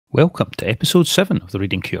Welcome to episode 7 of The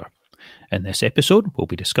Reading Cure. In this episode, we'll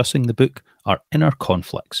be discussing the book Our Inner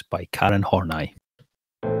Conflicts by Karen Horney.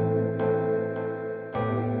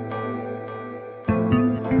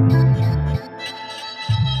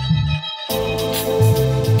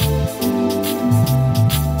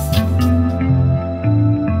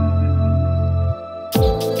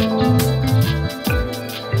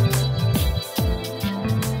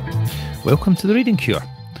 Welcome to The Reading Cure,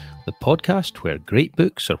 the podcast where great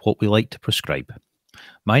books are what we like to prescribe.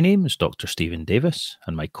 My name is Dr. Stephen Davis,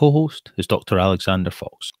 and my co-host is Dr. Alexander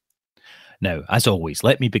Fox. Now, as always,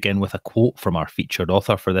 let me begin with a quote from our featured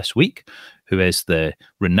author for this week, who is the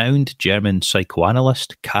renowned German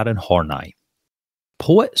psychoanalyst Karen Horney.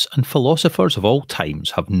 Poets and philosophers of all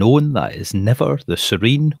times have known that it is never the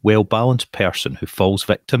serene, well-balanced person who falls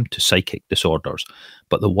victim to psychic disorders,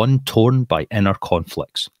 but the one torn by inner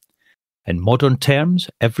conflicts. In modern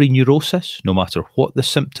terms, every neurosis, no matter what the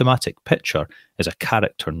symptomatic picture, is a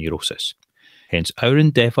character neurosis. Hence, our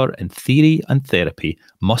endeavour in theory and therapy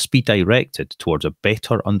must be directed towards a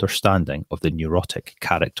better understanding of the neurotic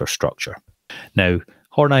character structure. Now,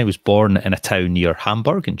 Horney was born in a town near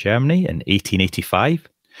Hamburg in Germany in 1885.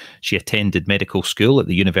 She attended medical school at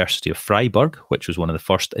the University of Freiburg, which was one of the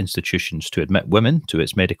first institutions to admit women to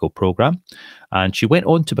its medical programme, and she went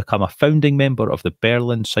on to become a founding member of the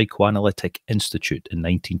Berlin Psychoanalytic Institute in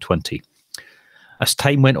 1920. As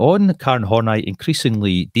time went on, Karen Horney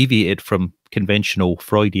increasingly deviated from conventional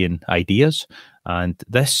Freudian ideas, and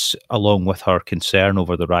this, along with her concern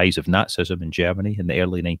over the rise of Nazism in Germany in the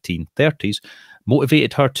early 1930s,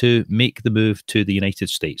 motivated her to make the move to the United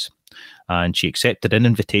States. And she accepted an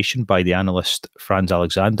invitation by the analyst Franz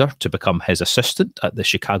Alexander to become his assistant at the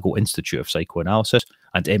Chicago Institute of Psychoanalysis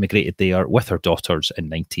and emigrated there with her daughters in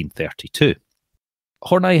 1932.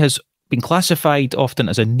 Horney has been classified often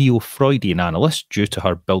as a neo-Freudian analyst due to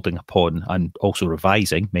her building upon and also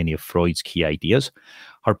revising many of Freud's key ideas.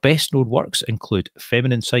 Her best-known works include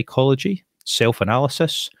Feminine Psychology,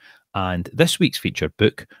 Self-Analysis, and this week's featured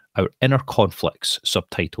book, Our Inner Conflicts,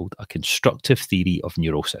 subtitled A Constructive Theory of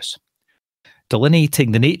Neurosis.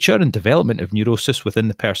 Delineating the nature and development of neurosis within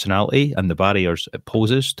the personality and the barriers it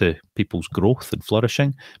poses to people's growth and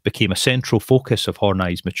flourishing became a central focus of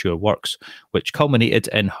Horney's mature works, which culminated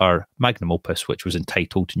in her magnum opus, which was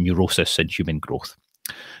entitled Neurosis in Human Growth.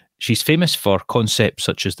 She's famous for concepts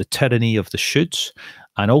such as the tyranny of the shoulds,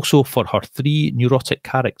 and also for her 3 neurotic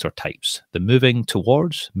character types, the moving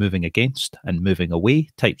towards, moving against, and moving away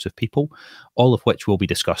types of people, all of which will be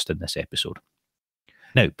discussed in this episode.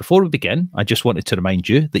 Now, before we begin, I just wanted to remind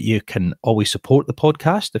you that you can always support the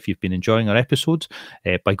podcast if you've been enjoying our episodes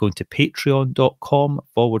by going to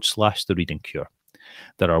patreon.com/The Reading Cure.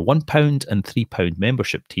 There are £1 and £3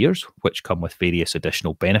 membership tiers, which come with various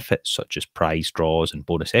additional benefits such as prize draws and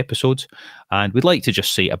bonus episodes. And we'd like to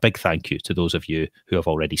just say a big thank you to those of you who have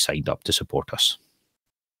already signed up to support us.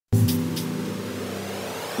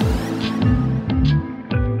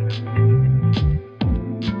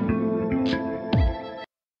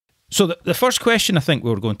 So the first question I think we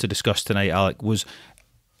were going to discuss tonight, Alec, was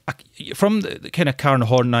from the kind of Karen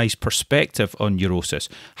Horney's perspective on neurosis,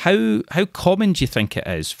 how common do you think it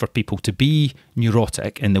is for people to be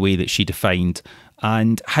neurotic in the way that she defined,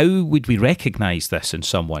 and how would we recognise this in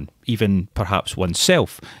someone, even perhaps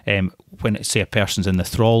oneself, when, say, a person's in the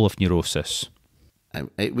thrall of neurosis?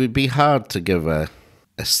 It would be hard to give a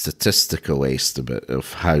statistical estimate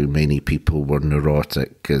of how many people were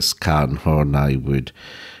neurotic as Karen Horney would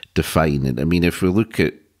define it. I mean, if we look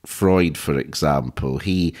at Freud, for example,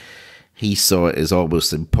 he saw it as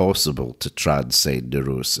almost impossible to transcend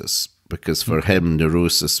neurosis, because for him,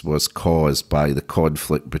 neurosis was caused by the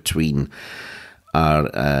conflict between our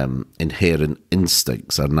inherent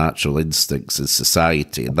instincts, our natural instincts in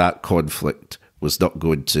society, and that conflict was not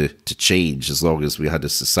going to change as long as we had a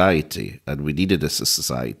society, and we needed a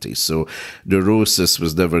society. So neurosis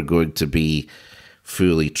was never going to be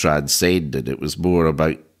fully transcended. It was more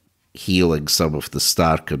about healing some of the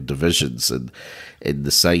starker divisions in the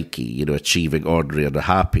psyche, achieving ordinary and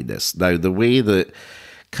happiness. Now, the way that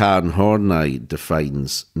Karen Horney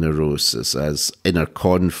defines neurosis as inner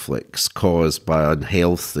conflicts caused by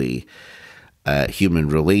unhealthy human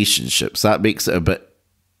relationships, that makes it a bit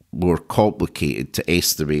more complicated to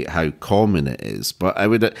estimate how common it is. But I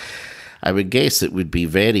would guess it would be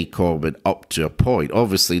very common up to a point.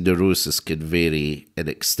 Obviously, neurosis can vary in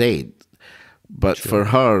extent. But sure. For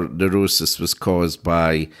her, neurosis was caused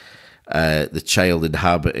by the child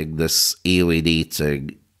inhabiting this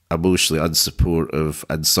alienating, emotionally unsupportive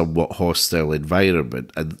and somewhat hostile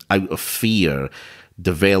environment, and out of fear,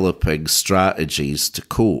 developing strategies to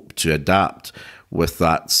cope, to adapt with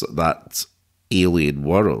that alien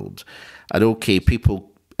world. And okay,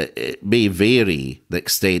 people, it may vary the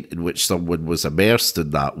extent in which someone was immersed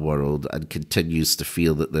in that world and continues to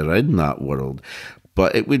feel that they're in that world,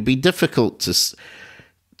 but it would be difficult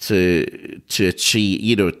to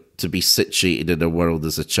achieve, to be situated in a world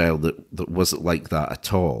as a child that wasn't like that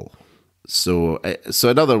at all. So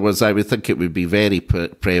in other words, I would think it would be very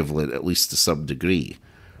prevalent, at least to some degree.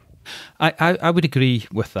 I would agree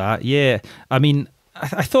with that. Yeah, I mean,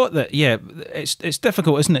 I thought that it's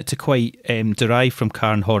difficult, isn't it, to quite derive from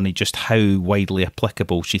Karen Horney just how widely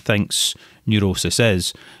applicable she thinks neurosis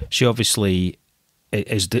is. She obviously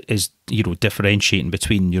is differentiating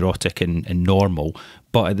between neurotic and normal,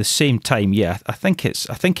 but at the same time, I think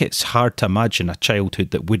it's hard to imagine a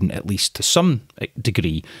childhood that wouldn't, at least to some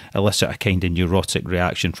degree, elicit a kind of neurotic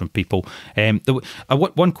reaction from people.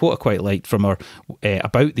 One quote I quite liked from her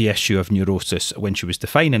about the issue of neurosis when she was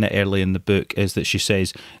defining it early in the book is that she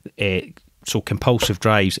says, so compulsive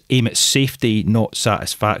drives aim at safety, not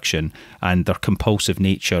satisfaction, and their compulsive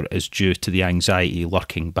nature is due to the anxiety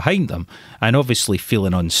lurking behind them. And obviously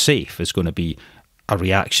feeling unsafe is going to be a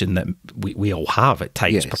reaction that we all have at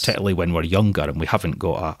times, particularly when we're younger and we haven't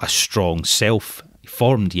got a strong self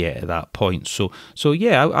formed yet at that point. So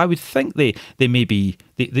I would think they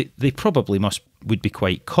probably would be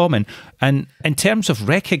quite common. And in terms of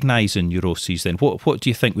recognising neuroses, then what do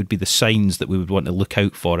you think would be the signs that we would want to look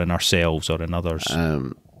out for in ourselves or in others?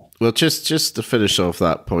 Well, just to finish off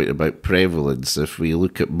that point about prevalence, if we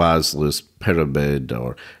look at Maslow's pyramid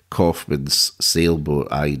or Kaufman's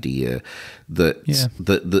sailboat idea,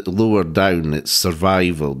 that lower down it's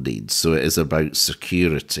survival needs, so it is about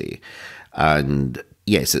security. And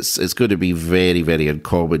yes, it's going to be very, very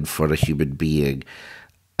uncommon for a human being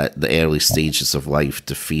at the early stages of life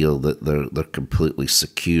to feel that they're completely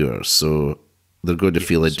secure. So they're going to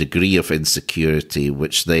feel a degree of insecurity,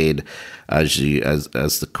 which then, as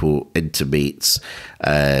the quote intimates,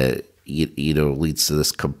 leads to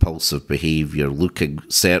this compulsive behaviour,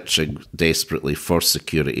 searching desperately for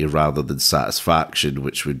security rather than satisfaction,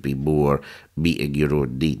 which would be more meeting your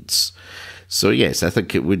own needs. So yes, I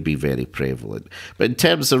think it would be very prevalent. But in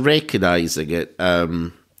terms of recognising it,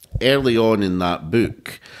 early on in that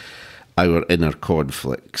book, Our Inner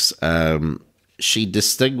Conflicts, she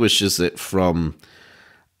distinguishes it from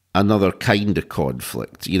another kind of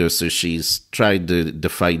conflict. So she's trying to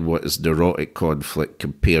define what is neurotic conflict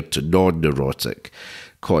compared to non-neurotic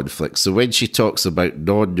conflict. So when she talks about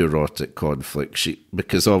non-neurotic conflict,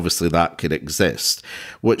 because obviously that can exist,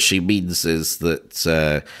 what she means is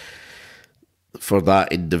that for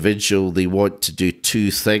that individual, they want to do two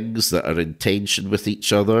things that are in tension with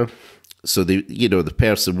each other. So the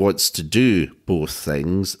person wants to do both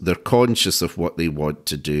things. They're conscious of what they want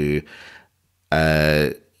to do.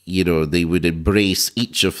 They would embrace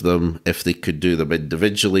each of them if they could do them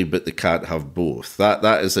individually, but they can't have both.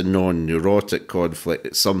 That is a non-neurotic conflict.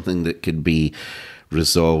 It's something that can be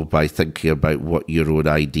resolved by thinking about what your own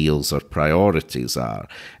ideals or priorities are.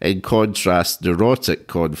 In contrast, neurotic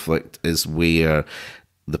conflict is where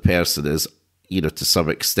the person is, to some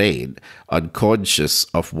extent, unconscious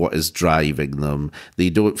of what is driving them. They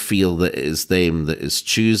don't feel that it is them that is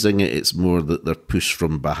choosing it. It's more that they're pushed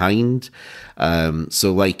from behind.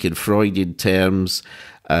 So like in Freudian terms,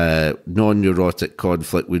 non-neurotic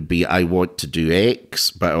conflict would be, I want to do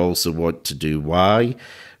X, but I also want to do Y.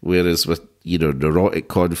 Whereas with, neurotic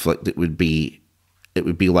conflict, it would be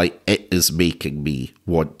like, it is making me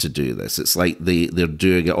want to do this. It's like they're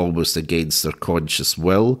doing it almost against their conscious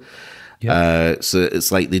will. Yep. So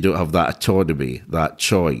it's like they don't have that autonomy, that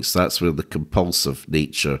choice. That's where the compulsive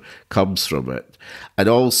nature comes from it. And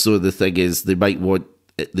also the thing is, they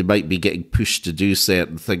might be getting pushed to do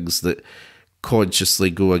certain things that consciously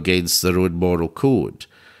go against their own moral code.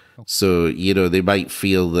 So, they might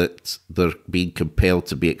feel that they're being compelled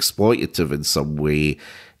to be exploitative in some way,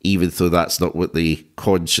 even though that's not what they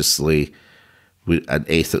consciously and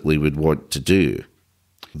ethically would want to do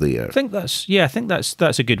there. I think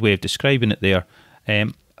that's a good way of describing it there.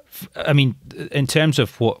 I mean, in terms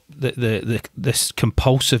of what this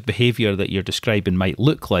compulsive behaviour that you're describing might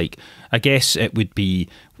look like, I guess it would be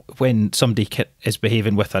when somebody is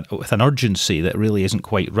behaving with an urgency that really isn't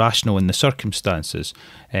quite rational in the circumstances.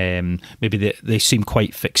 Maybe they seem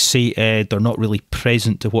quite fixated, they're not really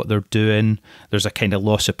present to what they're doing, there's a kind of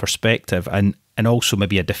loss of perspective, and also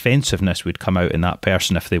maybe a defensiveness would come out in that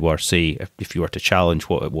person if they were, say, if you were to challenge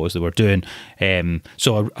what it was they were doing.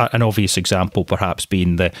 So an obvious example perhaps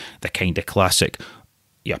being the kind of classic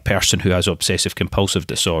person who has obsessive compulsive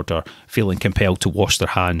disorder feeling compelled to wash their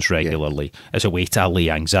hands regularly as a way to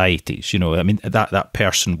allay anxieties. I mean, that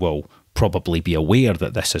person will probably be aware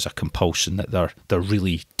that this is a compulsion that they're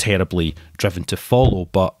really terribly driven to follow,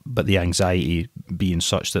 but the anxiety being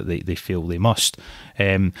such that they feel they must.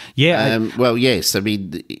 Well, yes, I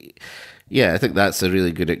mean, yeah, I think that's a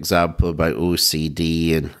really good example about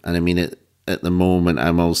OCD, and I mean, at the moment,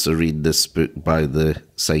 I'm also reading this book by the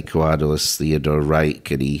psychoanalyst Theodor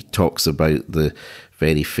Reich, and he talks about the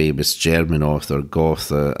very famous German author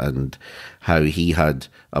Goethe and how he had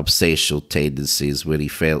obsessional tendencies where he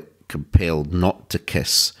felt compelled not to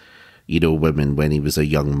kiss, women when he was a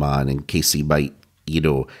young man in case he might,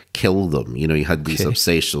 kill them. He had these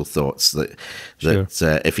obsessional thoughts that Sure.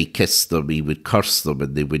 if he kissed them, he would curse them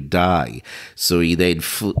and they would die. So he then,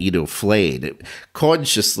 fled.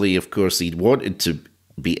 Consciously, of course, he wanted to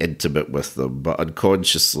be intimate with them, but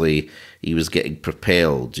unconsciously he was getting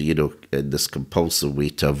propelled, in this compulsive way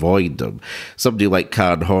to avoid them. Somebody like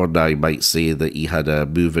Karen Horney might say that he had a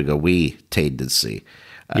moving away tendency.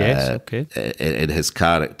 Yes, okay. In his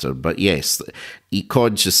character, but yes, he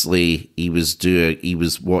consciously he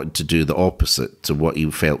was wanting to do the opposite to what he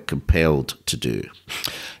felt compelled to do.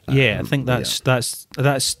 Yeah, I think that's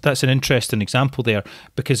an interesting example there,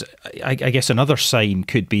 because I guess another sign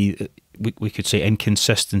could be, we could say,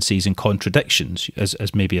 inconsistencies and contradictions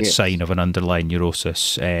as maybe a sign of an underlying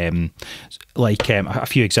neurosis. A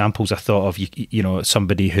few examples I thought of,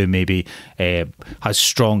 somebody who maybe has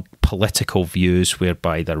strong political views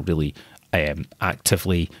whereby they're really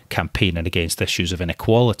actively campaigning against issues of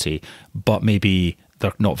inequality, but maybe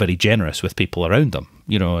they're not very generous with people around them,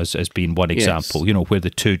 as being one example, where the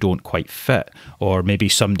two don't quite fit. Or maybe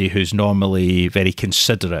somebody who's normally very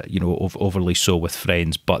considerate, overly so with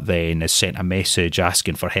friends, but then is sent a message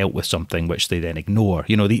asking for help with something which they then ignore.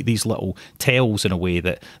 These little tells in a way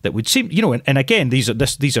that would seem, and again, these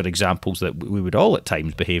are examples that we would all at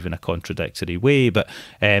times behave in a contradictory way, but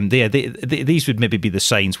these would maybe be the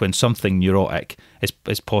signs when something neurotic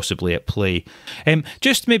is possibly at play.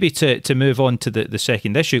 Just maybe to move on to the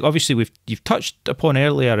second issue, obviously you've touched upon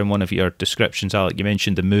earlier in one of your descriptions, Alec, you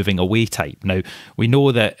mentioned the moving away type. Now, we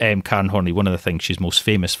know that Karen Horney, one of the things she's most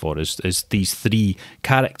famous for is these three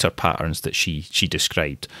character patterns that she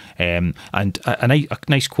described. And a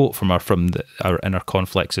nice quote from her our inner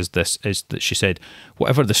conflicts is that she said,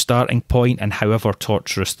 "Whatever the starting point and however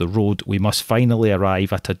tortuous the road, we must finally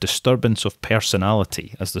arrive at a disturbance of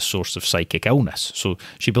personality as the source of psychic illness." So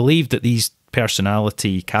she believed that these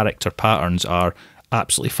personality character patterns are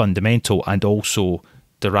absolutely fundamental and also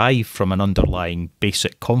derive from an underlying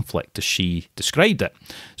basic conflict as she described it.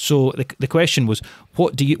 So the question was,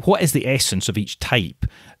 what is the essence of each type,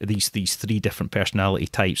 these three different personality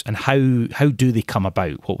types, and how do they come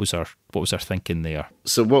about? What was our thinking there?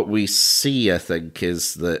 So what we see, I think,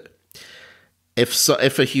 is that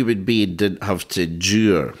if a human being didn't have to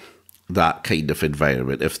endure that kind of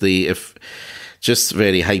environment, if just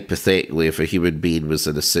very hypothetically, if a human being was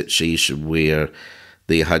in a situation where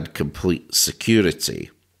they had complete security,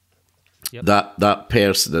 that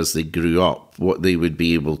person, as they grew up, what they would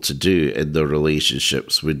be able to do in their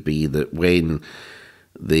relationships would be that when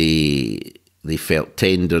they felt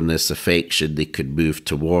tenderness, affection, they could move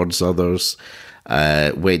towards others.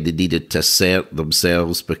 When they needed to assert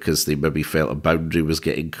themselves because they maybe felt a boundary was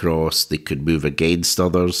getting crossed, they could move against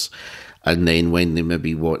others. And then when they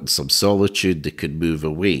maybe wanted some solitude, they could move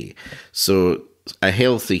away. So a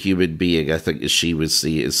healthy human being, I think, as she would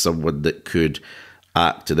say, is someone that could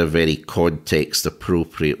act in a very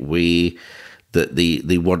context-appropriate way, that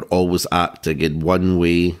they weren't always acting in one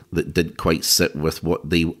way that didn't quite sit with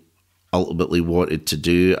what they ultimately wanted to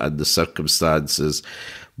do and the circumstances.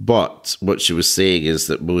 But what she was saying is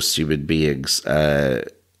that most human beings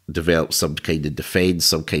develop some kind of defense,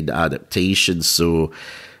 some kind of adaptation. So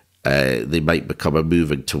they might become a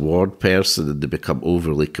moving toward person, and they become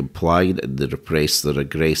overly compliant, and they repress their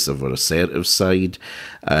aggressive or assertive side.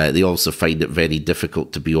 They also find it very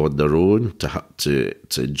difficult to be on their own, to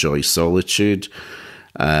enjoy solitude,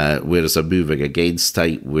 whereas a moving against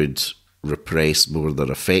type would repress more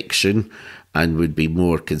their affection and would be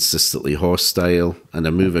more consistently hostile. And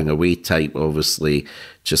a moving away type obviously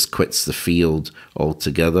just quits the field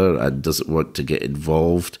altogether and doesn't want to get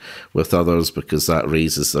involved with others because that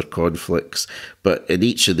raises their conflicts. But in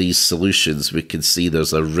each of these solutions, we can see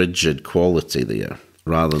there's a rigid quality there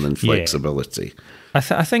rather than flexibility. Yeah.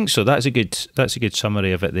 I think so. That's a good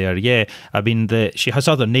summary of it there. Yeah, I mean, she has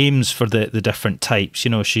other names for the different types.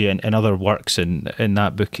 She in other works in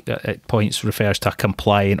that book at points refers to a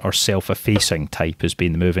compliant or self-effacing type as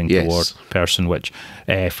being the moving toward person, which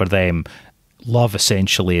for them, love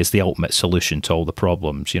essentially is the ultimate solution to all the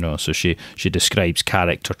problems. So she describes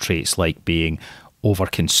character traits like being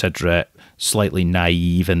over-considerate, slightly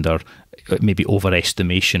naive in their maybe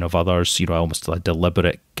overestimation of others, almost a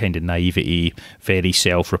deliberate kind of naivety, very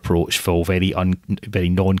self-reproachful, very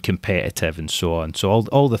non-competitive, and so on. So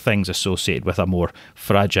all the things associated with a more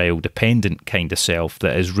fragile, dependent kind of self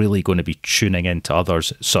that is really going to be tuning into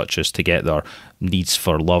others, such as to get their needs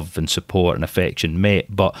for love and support and affection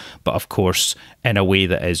met, but of course in a way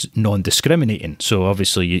that is non-discriminating. So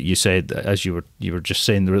obviously you said, as you were just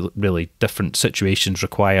saying, really different situations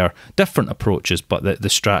require different approaches, but the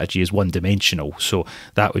strategy is one-dimensional. So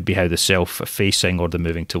that would be how the self-effacing or the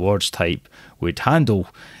moving towards type would handle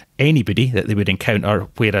anybody that they would encounter,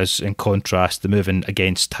 whereas in contrast the moving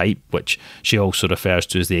against type, which she also refers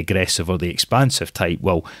to as the aggressive or the expansive type,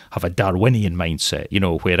 will have a Darwinian mindset,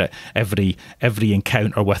 where every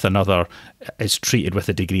encounter with another is treated with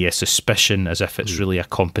a degree of suspicion, as if it's really a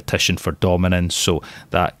competition for dominance. So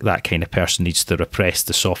that kind of person needs to repress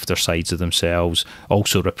the softer sides of themselves,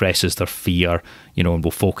 also represses their fear, and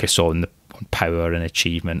will focus on power and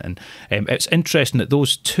achievement. And it's interesting that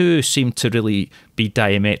those two seem to really be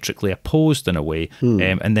diametrically opposed in a way.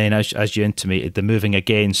 And then as you intimated, the moving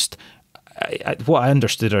against, what I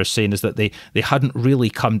understood her as saying is that they hadn't really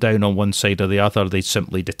come down on one side or the other. They'd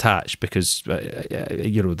simply detached because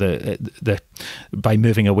by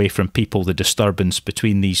moving away from people, the disturbance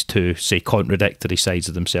between these two, say, contradictory sides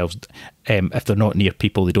of themselves, if they're not near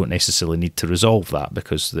people, they don't necessarily need to resolve that,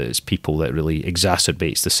 because it's people that really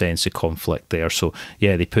exacerbates the sense of conflict there. So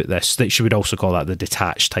yeah, they put this, she would also call that the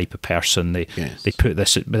detached type of person. They put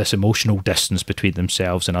this emotional distance between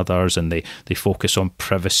themselves and others, and they focus on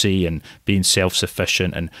privacy and being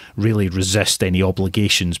self-sufficient, and really resist any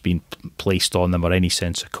obligations being placed on them or any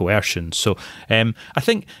sense of coercion. So I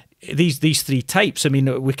think these three types, I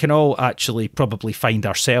mean, we can all actually probably find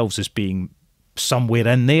ourselves as being somewhere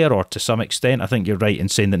in there, or to some extent. I think you're right in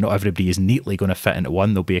saying that not everybody is neatly going to fit into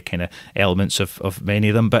one. There'll be a kind of elements of many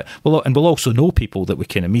of them, but we'll also know people that we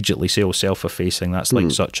can immediately say, oh, self-effacing, that's like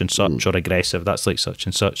such and such, or aggressive, that's like such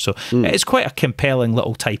and such. So it's quite a compelling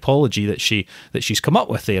little typology that she's come up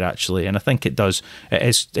with there, actually, and I think it does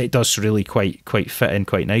really quite fit in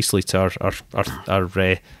quite nicely to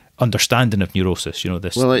our understanding of neurosis.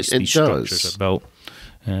 These structures are built.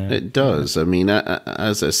 It does. I mean,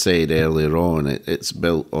 as I said earlier on, it's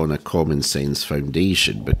built on a common sense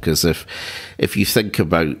foundation, because if you think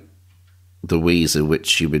about the ways in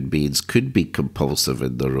which human beings could be compulsive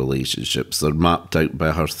in their relationships, they're mapped out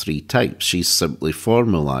by her three types. She's simply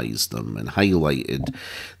formalised them and highlighted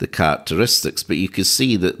the characteristics, but you can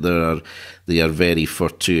see that they are very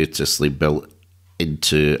fortuitously built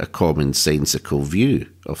into a commonsensical view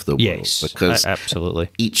of the world. Yes, because absolutely.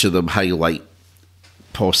 Each of them highlight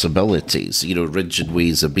possibilities, rigid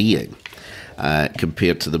ways of being,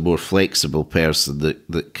 compared to the more flexible person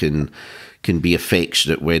that can be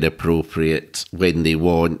affectionate when appropriate, when they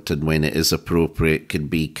want, and when it is appropriate, can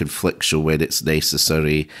be conflictual when it's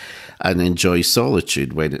necessary, and enjoy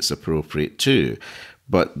solitude when it's appropriate too.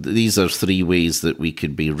 But these are three ways that we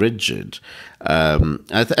can be rigid. I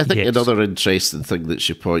think another interesting thing that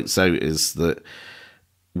she points out is that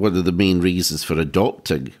one of the main reasons for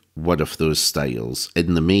adopting one of those styles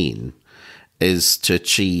in the main is to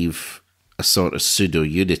achieve a sort of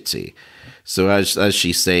pseudo-unity. So as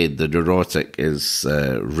she said, the neurotic is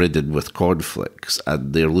ridden with conflicts,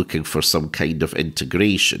 and they're looking for some kind of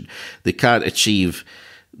integration. They can't achieve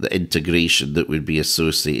the integration that would be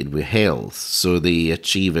associated with health, so they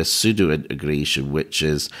achieve a pseudo-integration, which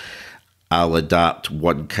is, I'll adapt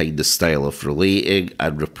one kind of style of relating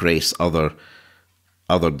and repress other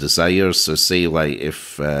desires. So say, like,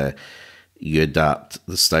 if you adapt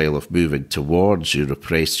the style of moving towards, you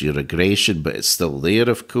repress your aggression, but it's still there,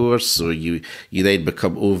 of course. So you then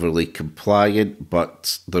become overly compliant,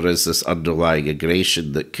 but there is this underlying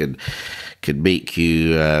aggression that can make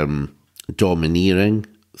you domineering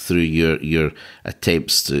through your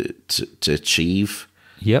attempts to achieve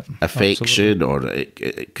affection, absolutely. Or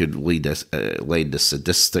it could lend a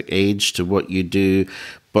sadistic edge to what you do.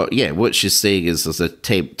 But yeah, what she's saying is there's an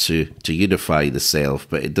attempt to unify the self,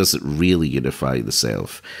 but it doesn't really unify the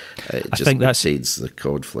self. It just maintains the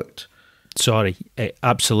conflict. Sorry,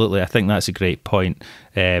 absolutely. I think that's a great point.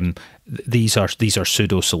 These are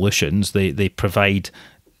pseudo solutions. They provide.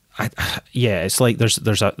 It's like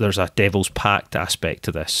there's a devil's pact aspect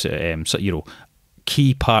to this.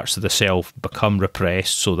 Key parts of the self become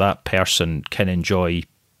repressed, so that person can enjoy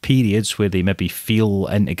periods where they maybe feel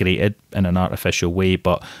integrated in an artificial way,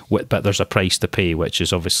 but there's a price to pay, which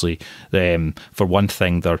is obviously, for one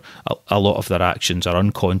thing, a lot of their actions are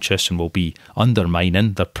unconscious and will be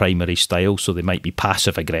undermining their primary style, so they might be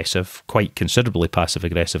passive-aggressive, quite considerably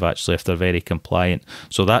passive-aggressive actually, if they're very compliant.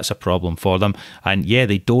 So that's a problem for them. And yeah,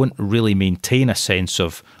 they don't really maintain a sense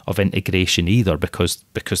of integration either, because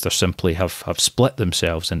they simply have split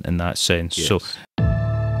themselves in that sense. Yes. So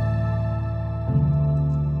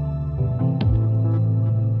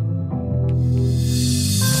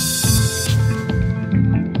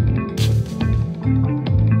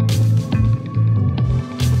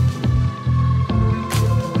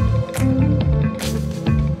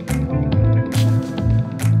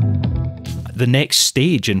the next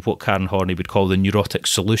stage in what Karen Horney would call the neurotic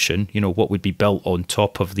solution, what would be built on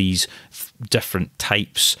top of these different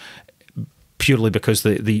types, purely because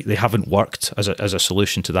they haven't worked as a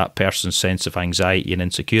solution to that person's sense of anxiety and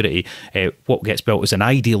insecurity. What gets built is an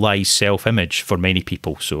idealised self-image for many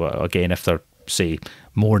people. So again, if they're, say,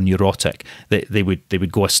 more neurotic, they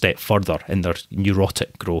would go a step further in their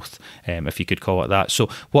neurotic growth, if you could call it that. So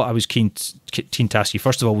what I was keen to ask you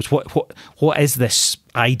first of all was what is this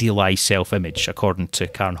idealised self-image according to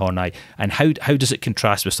Karen Horney, and how does it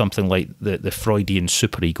contrast with something like the Freudian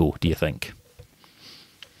superego, do you think?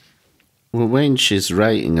 Well, when she's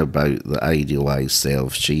writing about the idealised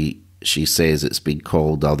self, she says it's been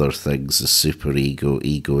called other things, the superego,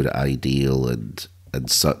 ego, the ideal, and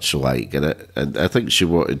such like, and I think she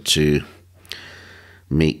wanted to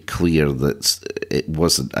make clear that it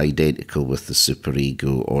wasn't identical with the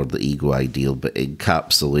superego or the ego ideal, but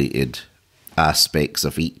encapsulated aspects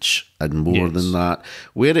of each and more than that.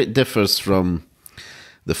 Where it differs from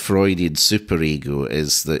the Freudian superego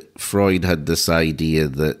is that Freud had this idea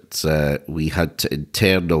that we had to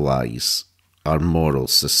internalize our moral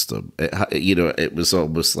system. It was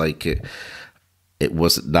almost like it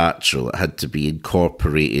wasn't natural. It had to be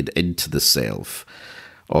incorporated into the self,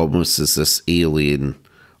 almost as this alien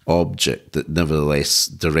object that nevertheless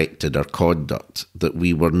directed our conduct, that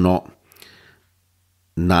we were not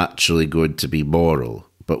naturally going to be moral,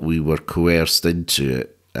 but we were coerced into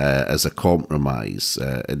it as a compromise,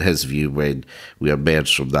 in his view, when we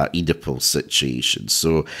emerged from that Oedipal situation.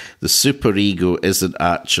 So the superego isn't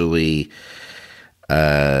actually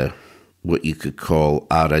what you could call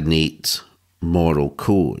our innate moral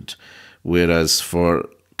code, whereas for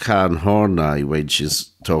Karen Horney, when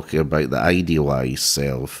she's talking about the idealised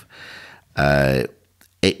self,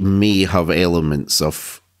 it may have elements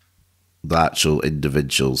of the actual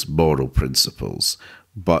individual's moral principles,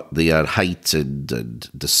 but they are heightened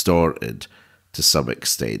and distorted to some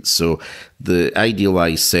extent. So the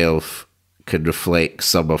idealised self can reflect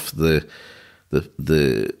some of the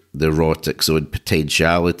erotic's own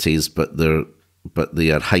potentialities, but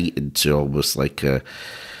they are heightened to almost like a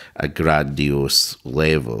grandiose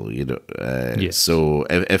level, Yes. So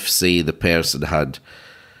if, say, the person had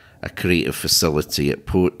a creative facility at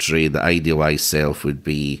poetry, the idealised self would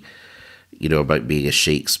be, about being a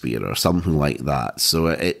Shakespeare or something like that. So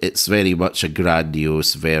it's very much a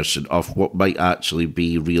grandiose version of what might actually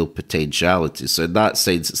be real potentiality. So in that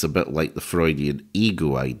sense, it's a bit like the Freudian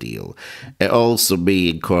ego ideal. It also may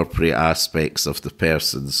incorporate aspects of the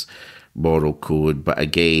person's moral code, but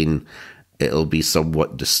again, it'll be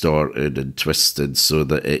somewhat distorted and twisted so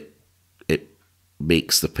that it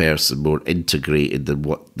makes the person more integrated than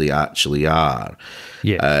what they actually are.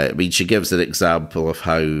 Yeah. She gives an example of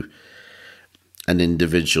how an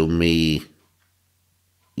individual may,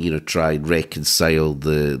 try and reconcile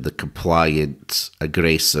the compliant,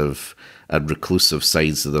 aggressive, and reclusive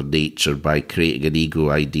sides of their nature by creating an ego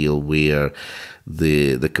ideal where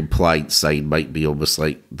the compliant side might be almost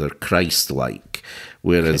like they're Christ-like,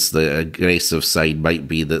 whereas the aggressive side might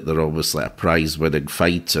be that they're almost like a prize-winning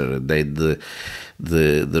fighter, and then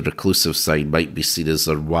the reclusive side might be seen as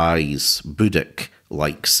their wise,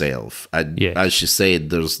 Buddhic-like self. And as you said,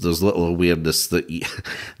 there's little awareness that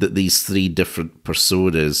that these three different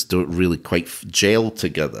personas don't really quite gel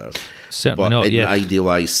together. Certainly but not, in the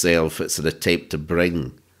idealised self, it's an attempt to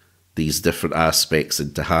bring these different aspects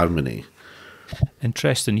into harmony.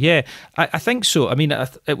 Interesting. Yeah, I think so.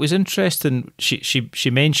 It was interesting. She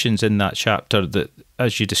mentions in that chapter that,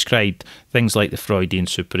 as you described, things like the Freudian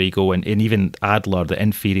superego and even Adler, the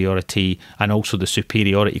inferiority, and also the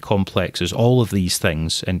superiority complexes, all of these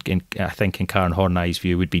things, and I think in Karen Horney's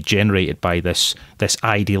view, would be generated by this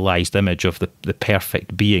idealised image of the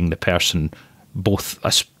perfect being, the person both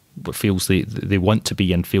feels they want to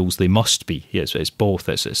be and feels they must be. It's both.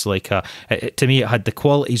 It's like to me, it had the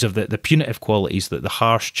qualities of the punitive qualities, that the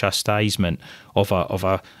harsh chastisement of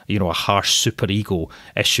a a harsh superego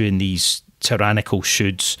issuing these tyrannical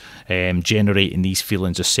shoulds, generating these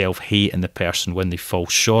feelings of self-hate in the person when they fall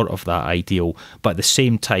short of that ideal. But at the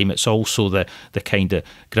same time, it's also the kind of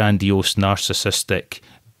grandiose, narcissistic,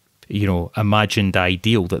 imagined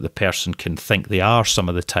ideal that the person can think they are some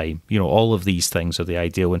of the time. All of these things are the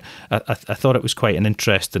ideal. And I thought it was quite an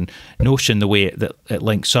interesting notion, the way that it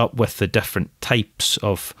links up with the different types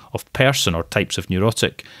of person, or types of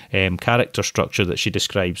neurotic character structure that she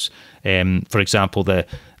describes. For example, the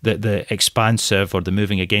expansive or the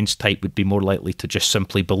moving against type would be more likely to just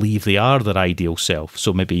simply believe they are their ideal self,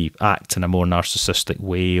 so maybe act in a more narcissistic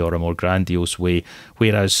way or a more grandiose way,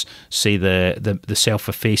 whereas, say, the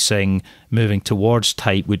self-effacing, moving towards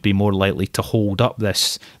type would be more likely to hold up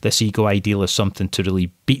this ego ideal as something to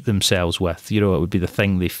really beat themselves with. It would be the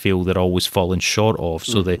thing they feel they're always falling short of,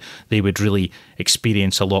 so they would really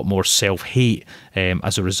experience a lot more self-hate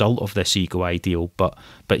as a result of this ego ideal. But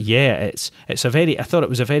yeah, I thought it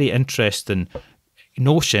was a very interesting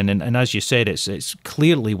notion, and as you said, it's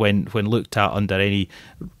clearly, when looked at under any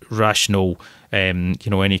rational,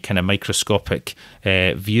 any kind of microscopic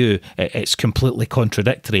view, it's completely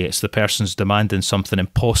contradictory. It's the person's demanding something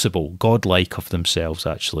impossible, godlike of themselves,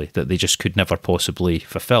 actually, that they just could never possibly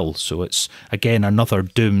fulfill. So it's, again, another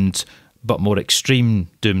doomed, but more extreme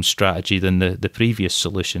doomed strategy than the previous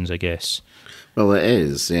solutions, I guess. Well, it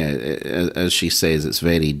is, yeah. As she says, it's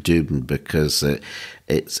very doomed because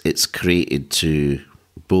it's created to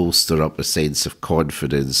bolster up a sense of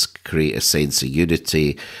confidence, create a sense of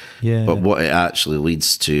unity. Yeah. But what it actually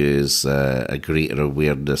leads to is a greater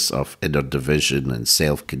awareness of inner division and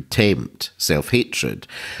self-contempt, self-hatred.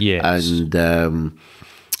 Yes. And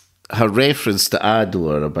her reference to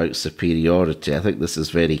Adler about superiority, I think this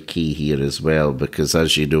is very key here as well, because,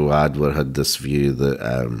 as you know, Adler had this view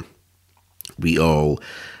that we all,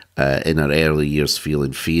 in our early years, feel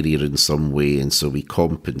inferior in some way, and so we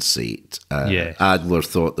compensate. Yes. Adler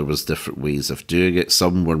thought there was different ways of doing it.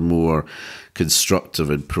 Some were more constructive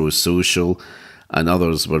and pro-social, and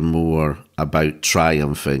others were more about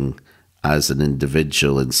triumphing as an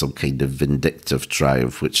individual in some kind of vindictive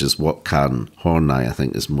triumph, which is what Karen Horney, I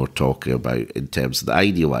think, is more talking about in terms of the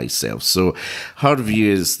idealised self. So her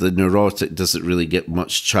view is the neurotic doesn't really get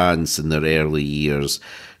much chance in their early years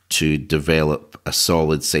to develop a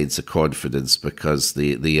solid sense of confidence, because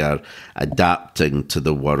they are adapting to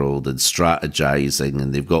the world and strategizing,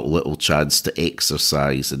 and they've got little chance to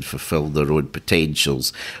exercise and fulfill their own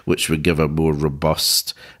potentials, which would give a more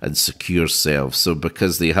robust and secure self. So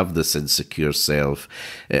because they have this insecure self,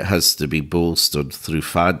 it has to be bolstered through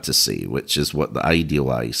fantasy, which is what the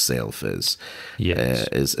idealized self is. Yes.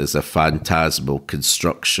 Is a phantasmal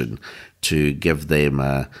construction to give them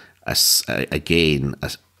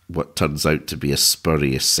what turns out to be a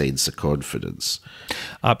spurious sense of confidence.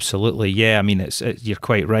 Absolutely, yeah. I mean, you're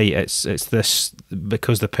quite right. It's this,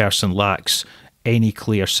 because the person lacks any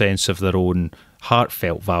clear sense of their own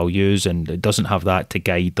heartfelt values, and it doesn't have that to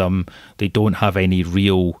guide them. They don't have any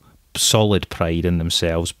real solid pride in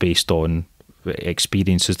themselves based on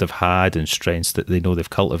experiences they've had and strengths that they know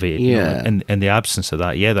they've cultivated. Yeah. In the absence of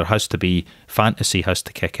that, there has to be, fantasy has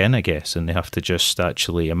to kick in, I guess, and they have to just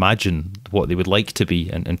actually imagine what they would like to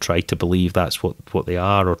be and try to believe that's what they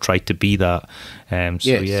are, or try to be that.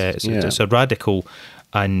 It's a radical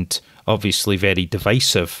and obviously very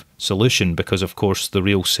divisive solution, because of course the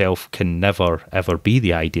real self can never ever be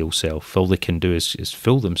the ideal self. All they can do is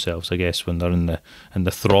fool themselves, I guess, when they're in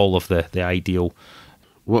the thrall of the ideal.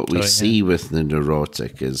 What we see with the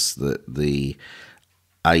neurotic is that the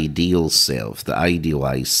ideal self, the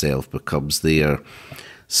idealized self, becomes their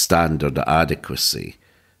standard of adequacy.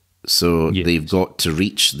 So they've got to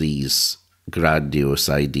reach these grandiose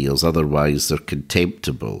ideals, otherwise they're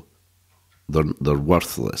contemptible. They're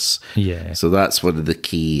worthless. Yeah. So that's one of the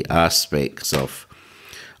key aspects of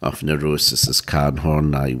neurosis, as Karen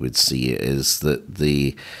Horney would see it, is that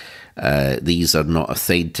these are not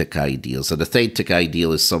authentic ideals. An authentic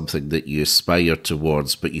ideal is something that you aspire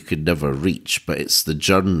towards, but you could never reach. But it's the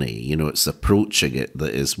journey, it's approaching it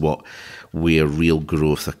that is where real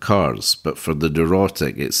growth occurs. But for the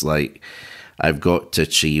neurotic, it's like, I've got to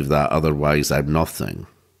achieve that, otherwise I'm nothing.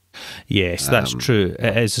 Yes, that's true.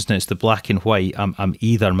 It is, isn't it? It's the black and white. I'm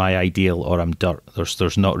either my ideal or I'm dirt.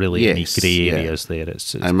 There's not really any grey areas there.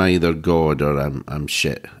 It's I'm either God or I'm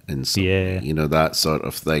shit in some way, that sort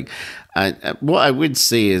of thing. And what I would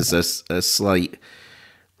say is a slight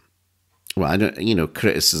well, I don't,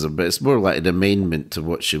 criticism, but it's more like an amendment to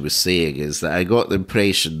what she was saying, is that I got the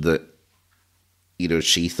impression that,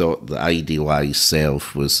 she thought the idealized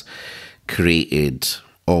self was created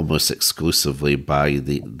almost exclusively by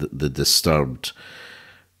the disturbed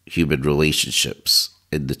human relationships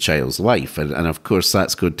in the child's life. And of course,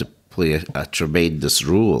 that's going to play a tremendous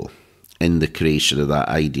role in the creation of that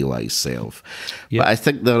idealized self. Yep. But I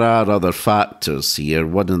think there are other factors here.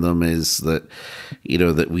 One of them is that,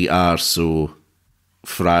 that we are so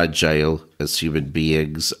fragile as human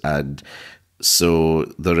beings, and so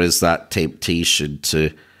there is that temptation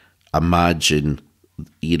to imagine,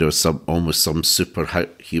 some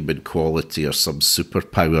superhuman quality or some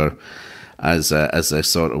superpower as a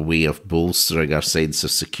sort of way of bolstering our sense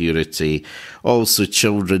of security. Also,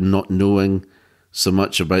 children not knowing so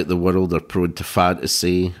much about the world are prone to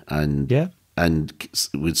fantasy and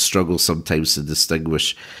would struggle sometimes to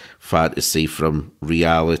distinguish fantasy from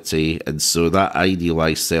reality. And so that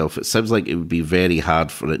idealized self, it seems like it would be very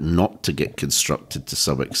hard for it not to get constructed to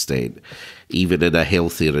some extent, even in a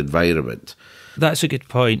healthier environment. That's a good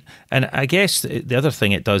point. And I guess the other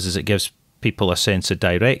thing it does is it gives people a sense of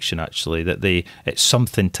direction, actually, that it's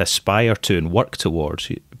something to aspire to and work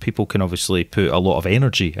towards. People can obviously put a lot of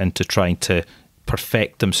energy into trying to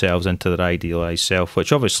perfect themselves into their idealised self,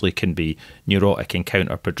 which obviously can be neurotic and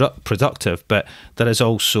counterproductive, but there is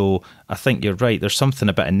also, I think you're right, there's something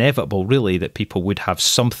a bit inevitable, really, that people would have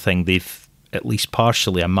something they've at least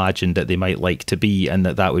partially imagined that they might like to be, and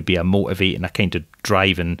that would be a motivating, a kind of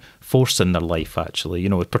driving force in their life, actually,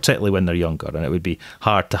 particularly when they're younger, and it would be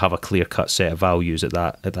hard to have a clear-cut set of values at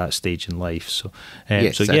that stage in life. So,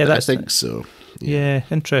 yes, so yeah, I think so. Yeah,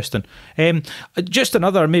 interesting. Just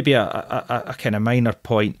another, maybe a kind of minor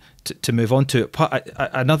point to move on to.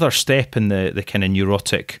 Another step in the kind of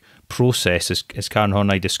neurotic process, as Karen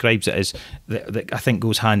Horney describes it, is that I think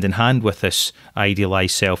goes hand in hand with this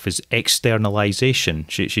idealised self, is externalisation.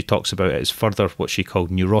 She talks about it as further what she called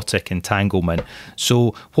neurotic entanglement.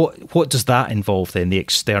 So what does that involve then, the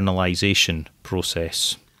externalisation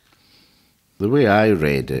process? The way I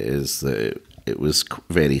read it is that it was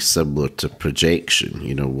very similar to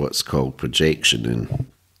projection, what's called projection in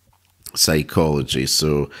psychology.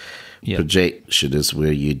 So projection is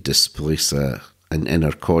where you displace an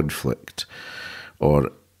inner conflict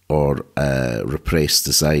or repressed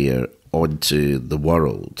desire onto the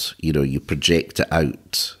world. You project it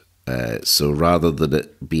out. So rather than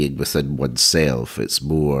it being within oneself, it's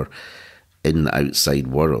more in the outside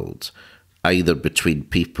world, either between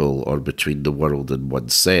people or between the world and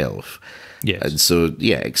oneself. Yes. And so,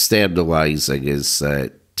 externalizing is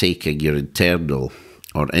taking your internal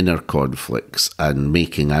or inner conflicts and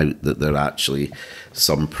making out that they're actually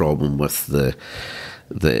some problem with the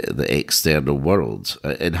external world.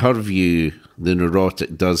 In her view, the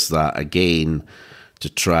neurotic does that again to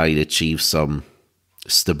try and achieve some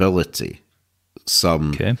stability,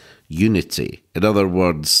 some unity. In other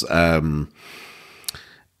words,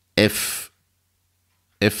 if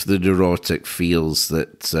the neurotic feels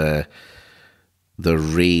that the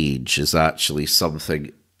rage is actually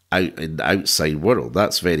something out in the outside world,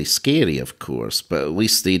 that's very scary, of course, but at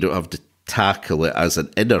least they don't have to tackle it as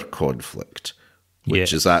an inner conflict,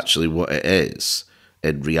 which is actually what it is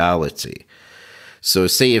in reality. So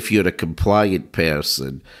say if you're a compliant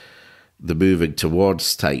person, the moving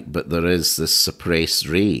towards type, but there is this suppressed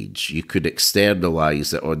rage, you could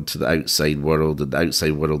externalize it onto the outside world, and the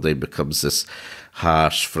outside world then becomes this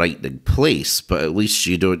harsh, frightening place, but at least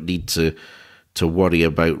you don't need to worry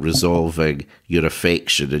about resolving your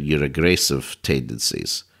affection and your aggressive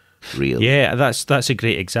tendencies. Really. Yeah, that's a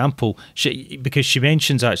great example. Because she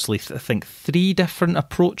mentions actually, I think, 3 different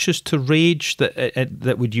approaches to rage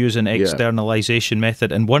that would use an externalization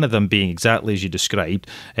method, and one of them being exactly as you described,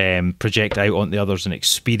 project out on the others and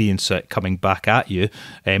experience it coming back at you.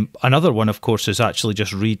 Another one, of course, is actually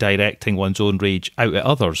just redirecting one's own rage out at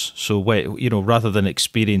others. So, rather than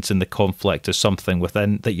experiencing the conflict as something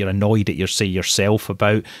within that you're annoyed at yourself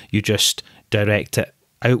about, you just direct it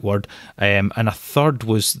outward. And a third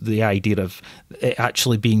was the idea of it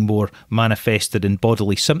actually being more manifested in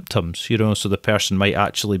bodily symptoms, so the person might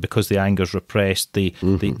actually, because the anger's repressed, they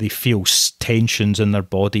feel tensions in their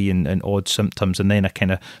body and odd symptoms, and then a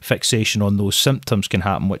kind of fixation on those symptoms can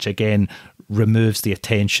happen, which again removes the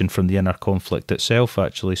attention from the inner conflict itself,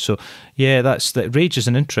 actually. So rage is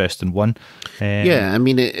an interesting one. I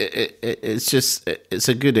mean, it's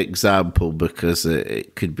a good example because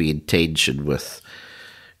it could be in tension with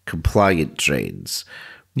compliant trends,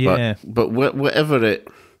 but whatever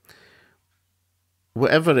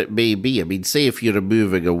it may be. I mean, say if you're a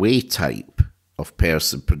moving away type of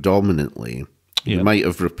person predominantly, You might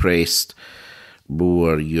have repressed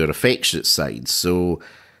more your affectionate side. So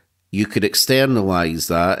you could externalize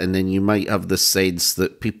that, and then you might have the sense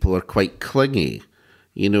that people are quite clingy,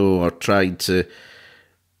 or trying to,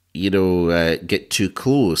 get too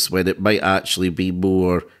close, when it might actually be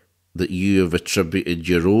more that you have attributed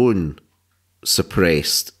your own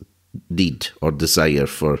suppressed need or desire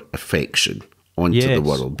for affection onto the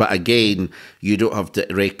world. But again, you don't have to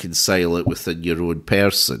reconcile it within your own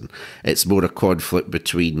person. It's more a conflict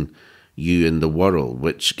between you and the world,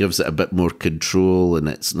 which gives it a bit more control, and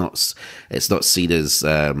it's not seen as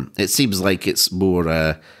it seems like it's more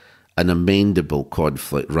an amendable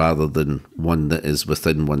conflict rather than one that is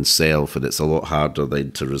within oneself, and it's a lot harder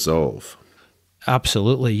then to resolve.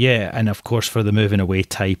 Absolutely, yeah. And of course, for the moving away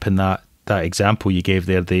type and that example you gave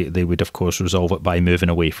there, they would of course resolve it by moving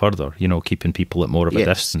away further, keeping people at more of a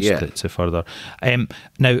distance to further.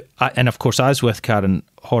 Now, and of course, as with Karen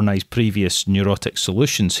Horney's previous neurotic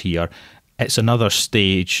solutions here, it's another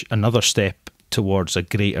stage, another step towards a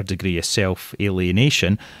greater degree of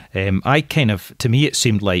self-alienation. To me, it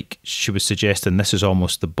seemed like she was suggesting this is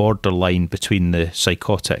almost the borderline between the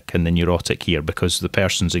psychotic and the neurotic here, because the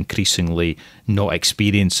person's increasingly not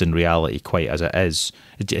experiencing reality quite as it is.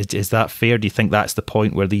 Is that fair? Do you think that's the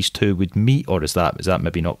point where these two would meet, or is that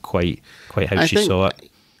maybe not quite how she saw it?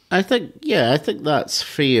 I think that's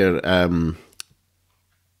fair.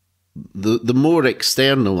 The more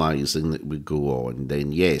externalizing that would go on,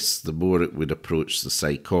 then yes, the more it would approach the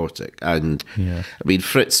psychotic. And I mean,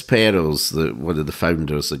 Fritz Perls, one of the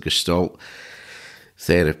founders of Gestalt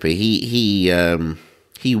therapy,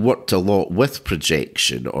 he worked a lot with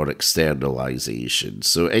projection or externalization.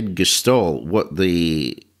 So in Gestalt, what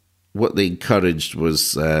they encouraged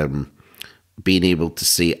was being able to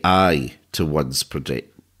say "I" to one's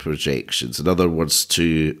projections. In other words,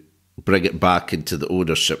 to bring it back into the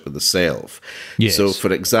ownership of the self. Yes. So,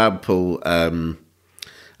 for example, and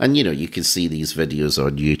you can see these videos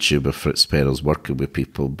on YouTube of Fritz Perls working with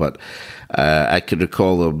people, but I can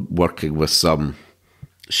recall him working with some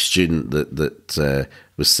student that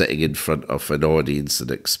was sitting in front of an audience and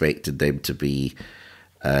expected them to be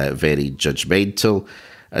very judgmental,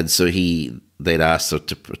 and so he then asked her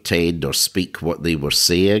to pretend or speak what they were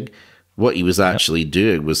saying. What he was actually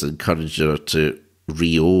doing was encouraging her to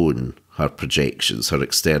re-own her projections, her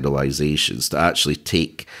externalizations, to actually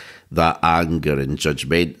take that anger and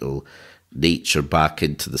judgmental nature back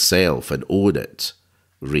into the self and own it,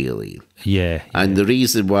 really. Yeah. And the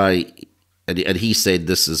reason why, and he said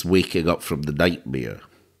this is waking up from the nightmare.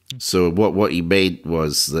 So what he meant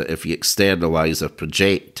was that if you externalize or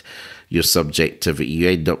project your subjectivity, you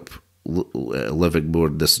end up living more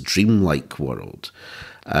in this dreamlike world,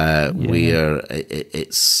 where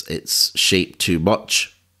it's shaped too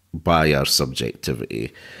much by our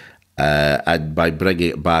subjectivity, and by bringing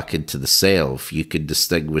it back into the self, you can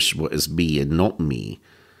distinguish what is me and not me.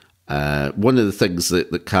 One of the things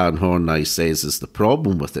that Karen Horney says is the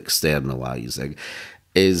problem with externalizing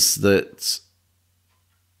is that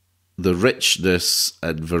the richness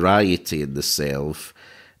and variety in the self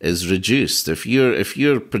is reduced. If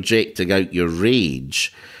you're projecting out your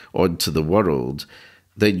rage onto the world,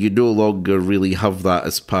 then you no longer really have that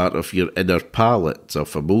as part of your inner palette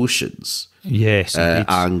of emotions. Yes,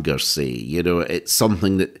 anger, say, it's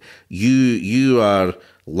something that you are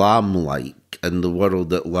lamb-like, and the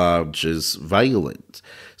world at large is violent.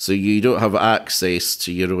 So you don't have access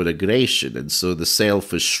to your own aggression, and so the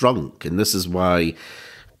self is shrunk. And this is why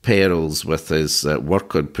Perls, with his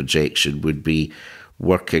work on projection, would be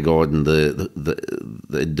working on the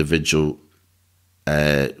individual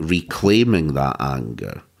reclaiming that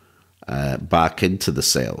anger back into the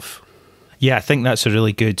self. Yeah, I think that's a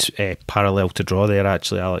really good parallel to draw there,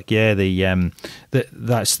 actually, Alec. Yeah,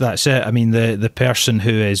 that's it. I mean, the person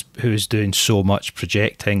who is doing so much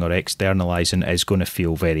projecting or externalizing is going to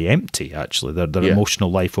feel very empty. Actually, their emotional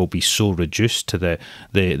life will be so reduced to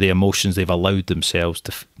the emotions they've allowed themselves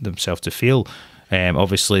to feel.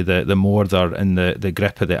 Obviously, the more they're in the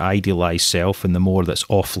grip of the idealised self, and the more that's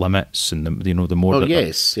off limits, and the more. Oh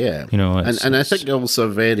yes, yeah. And I think also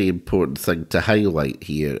a very important thing to highlight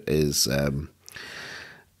here is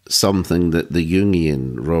something that the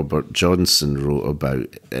Jungian Robert Johnson wrote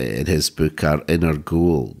about in his book Our Inner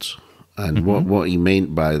Gold, and what he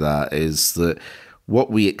meant by that is that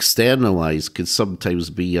what we externalise could sometimes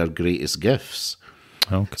be our greatest gifts.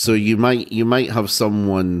 Okay. So you might have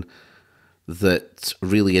someone that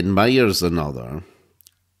really admires another,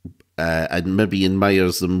 and maybe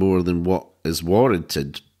admires them more than what is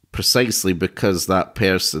warranted, precisely because that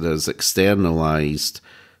person has externalized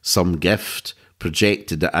some gift,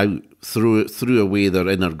 projected it out, threw away their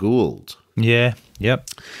inner gold. Yeah, yep.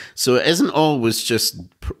 So it isn't always just,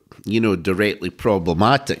 directly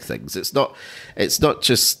problematic things. It's not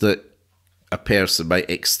just that a person might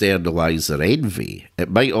externalise their envy. It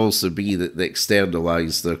might also be that they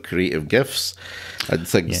externalise their creative gifts and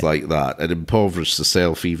things like that, and impoverish the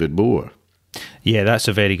self even more. Yeah, that's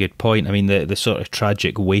a very good point. I mean, the sort of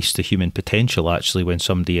tragic waste of human potential, actually, when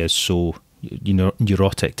somebody is so,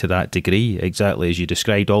 neurotic to that degree, exactly as you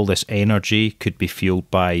described. All this energy could be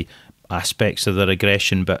fueled by aspects of their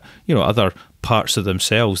aggression, but, other parts of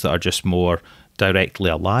themselves that are just more directly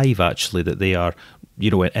alive, actually, that they are,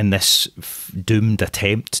 in this doomed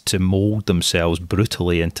attempt to mould themselves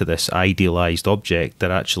brutally into this idealised object.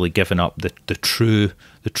 They're actually giving up the true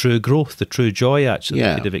growth, the true joy, actually,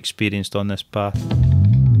 they could have experienced on this path.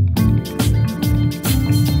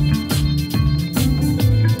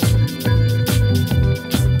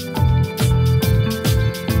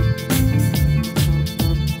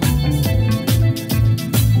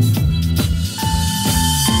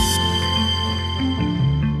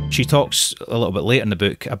 She talks a little bit later in the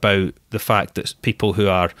book about the fact that people who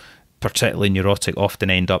are particularly neurotic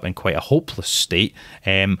often end up in quite a hopeless state.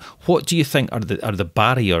 What do you think are the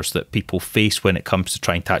barriers that people face when it comes to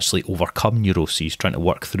trying to actually overcome neuroses, trying to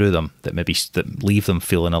work through them, that leave them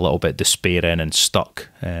feeling a little bit despairing and stuck?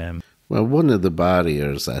 Well, one of the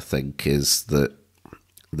barriers, I think, is that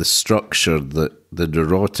the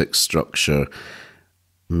neurotic structure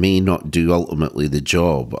may not do ultimately the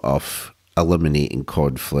job of eliminating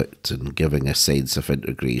conflict and giving a sense of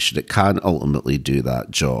integration. It can ultimately do that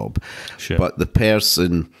job. Sure. But the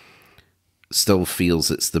person still feels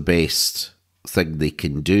it's the best thing they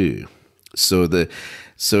can do. So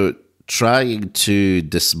trying to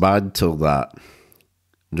dismantle that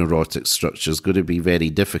neurotic structure is going to be very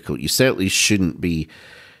difficult. You certainly shouldn't be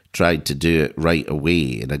trying to do it right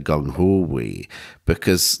away in a gung-ho way,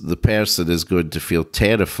 because the person is going to feel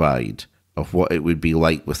terrified of what it would be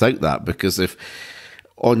like without that, because if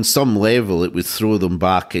on some level it would throw them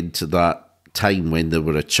back into that time when they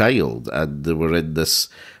were a child and they were in this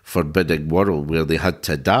forbidding world where they had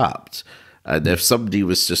to adapt. And if somebody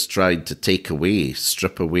was just trying to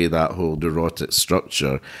strip away that whole neurotic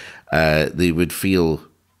structure, they would feel,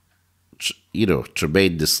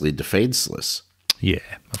 tremendously defenseless. Yeah,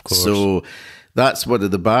 of course. So that's one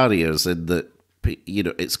of the barriers, in that,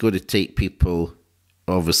 it's going to take people.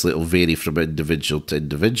 Obviously, it'll vary from individual to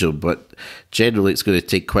individual, but generally it's going to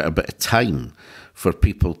take quite a bit of time for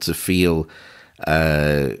people to feel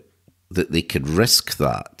that they can risk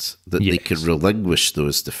that they can relinquish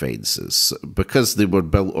those defences. Because they were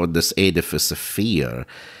built on this edifice of fear,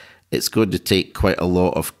 it's going to take quite a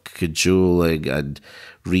lot of cajoling and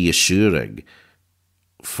reassuring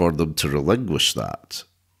for them to relinquish that.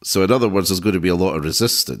 So in other words, there's going to be a lot of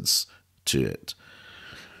resistance to it.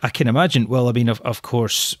 I can imagine. Well, I mean, of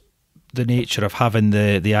course, the nature of having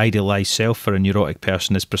the idealised self for a neurotic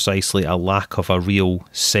person is precisely a lack of a real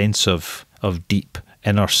sense of deep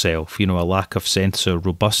inner self, a lack of sense of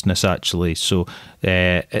robustness, actually. So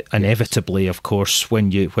inevitably, of course, when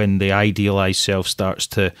the idealised self starts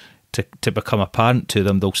to become apparent to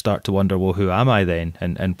them, they'll start to wonder, well, who am I then?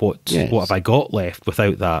 And what have I got left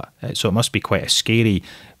without that? So it must be quite a scary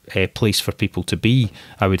place for people to be,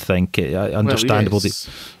 I would think. Understandable. Well, yes.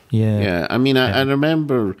 Yeah. I mean, I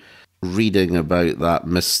remember reading about that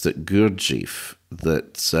mystic Gurdjieff,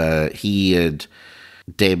 that he had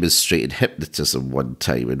demonstrated hypnotism one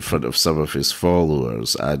time in front of some of his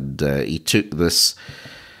followers, and he took this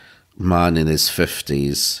man in his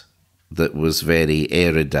 50s that was very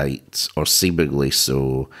erudite, or seemingly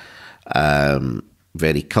so,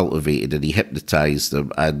 very cultivated, and he hypnotised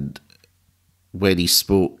him, and when he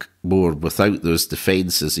spoke more without those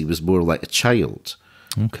defences, he was more like a child,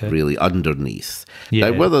 really, underneath. Yeah.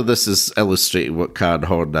 Now, whether this is illustrating what Karen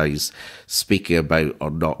Horney's speaking about or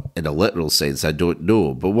not in a literal sense, I don't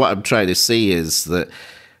know. But what I'm trying to say is that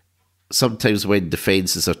sometimes when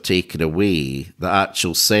defences are taken away, the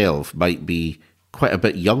actual self might be quite a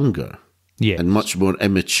bit younger and much more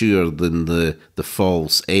immature than the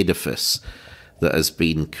false edifice that has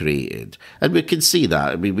been created. And we can see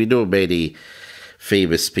that. I mean, we know many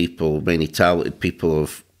famous people, many talented people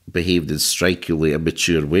have behaved in strikingly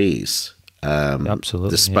immature ways. Absolutely.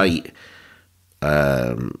 Despite,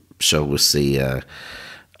 shall we say,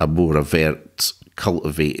 a more overt,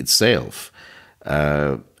 cultivated self.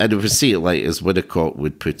 And if we see it like, as Winnicott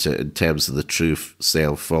would put it, in terms of the true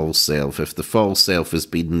self, false self, if the false self has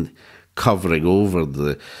been covering over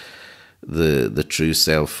the true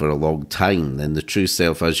self for a long time, then the true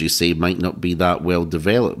self, as you say, might not be that well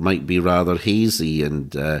developed, might be rather hazy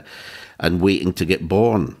and waiting to get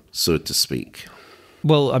born, so to speak.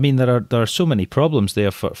 Well, I mean, there are so many problems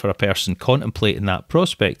there for a person contemplating that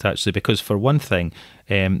prospect, actually, because for one thing,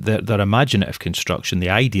 their imaginative construction, the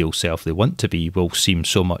ideal self they want to be, will seem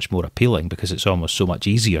so much more appealing because it's almost so much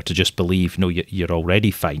easier to just believe, no, you're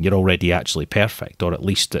already fine, you're already actually perfect, or at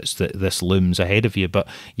least this looms ahead of you. But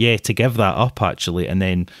yeah, to give that up, actually, and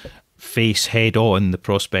then face head on the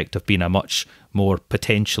prospect of being a much more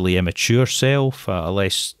potentially immature self, a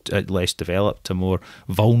less developed, a more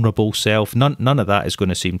vulnerable self. None of that is going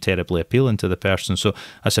to seem terribly appealing to the person. So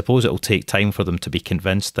I suppose it'll take time for them to be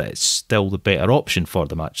convinced that it's still the better option for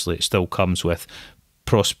them. Actually, it still comes with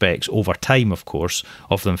prospects over time, of course,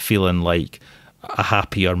 of them feeling like a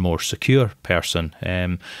happier, more secure person.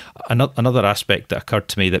 Another aspect that occurred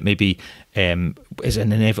to me that maybe is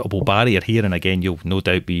an inevitable barrier here, and again, you'll no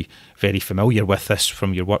doubt be very familiar with this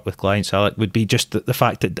from your work with clients, Alec, would be just the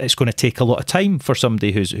fact that it's going to take a lot of time for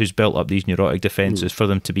somebody who's built up these neurotic defences for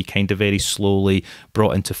them to be kind of very slowly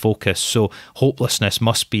brought into focus. So hopelessness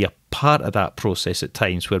must be a part of that process at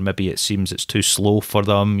times where maybe it seems it's too slow for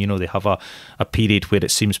them. You know, they have a period where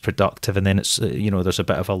it seems productive and then it's, there's a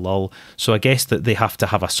bit of a lull. So I guess that they have to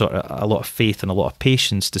have a lot of faith and a lot of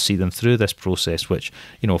patience to see them through this process, which,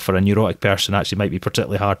 for a neurotic person actually might be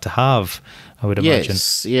particularly hard to have, I would imagine.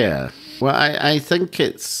 Yes, yeah. Well, I think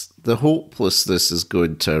it's the hopelessness is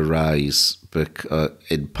going to arise,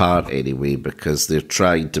 in part anyway, because they're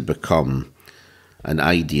trying to become an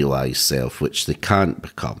idealised self, which they can't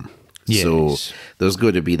become. Yes. So there's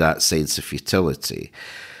going to be that sense of futility.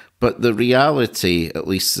 But the reality, at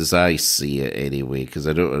least as I see it anyway, because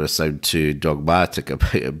I don't want to sound too dogmatic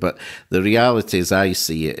about it, but the reality as I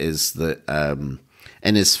see it is that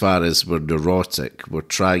in as far as we're neurotic, we're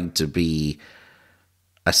trying to be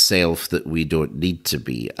a self that we don't need to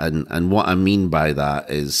be. And what I mean by that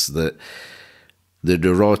is that the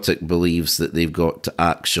neurotic believes that they've got to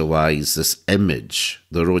actualise this image,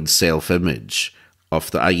 their own self-image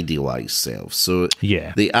of the idealised self. So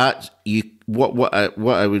yeah, what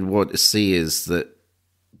I would want to say is that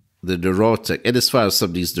the neurotic, and as far as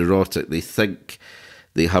somebody's neurotic, they think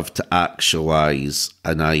they have to actualise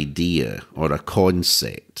an idea or a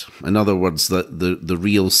concept. In other words, that the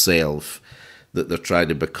real self that they're trying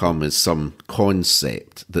to become is some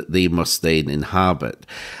concept that they must then inhabit.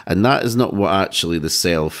 And that is not what actually the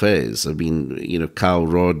self is. I mean, Carl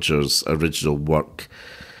Rogers' original work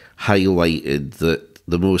highlighted that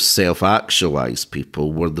the most self-actualized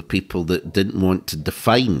people were the people that didn't want to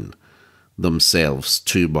define themselves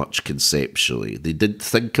too much conceptually. They didn't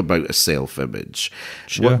think about a self-image.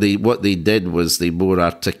 Sure. What they did was they more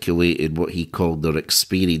articulated what he called their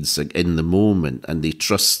experiencing in the moment, and they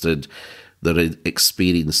trusted their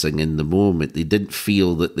experiencing in the moment. They didn't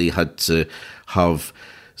feel that they had to have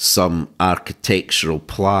some architectural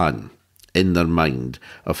plan in their mind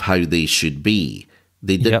of how they should be.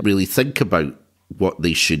 They didn't really think about what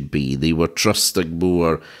they should be. They were trusting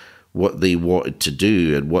more what they wanted to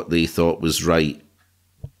do and what they thought was right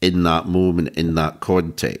in that moment, in that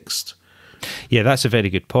context. Yeah, that's a very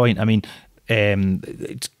good point. I mean,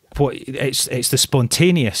 it's the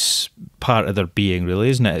spontaneous part of their being, really,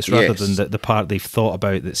 isn't it? It's rather than the part they've thought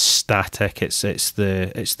about that's static. It's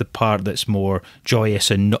the part that's more joyous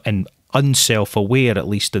and unself-aware, at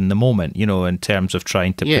least in the moment, in terms of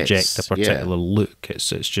trying to project a particular look. It's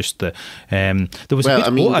just the there was a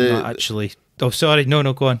good quote on that, actually. Oh, sorry, no,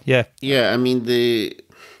 go on. Yeah, I mean,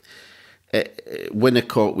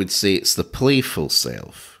 Winnicott would say it's the playful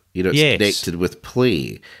self. It's connected with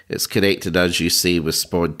play. It's connected, as you say, with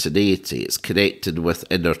spontaneity. It's connected with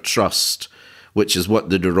inner trust, which is what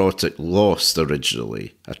the neurotic lost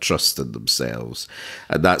originally, a trust in themselves.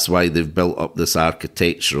 And that's why they've built up this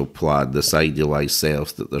architectural plan, this idealised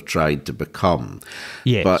self that they're trying to become.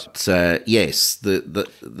 Yes. But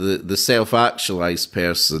the self-actualised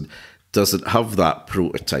person doesn't have that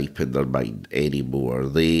prototype in their mind anymore.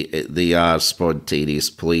 They are spontaneous,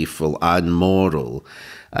 playful, and moral.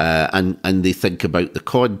 And they think about the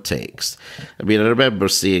context. I mean, I remember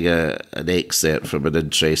seeing an excerpt from an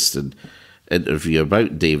interesting interview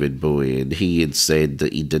about David Bowie, and he had said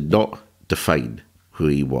that he did not define who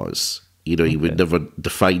he was. He would never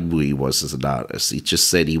define who he was as an artist. He just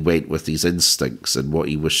said he went with his instincts and what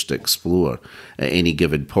he wished to explore at any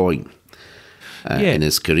given point in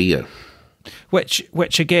his career.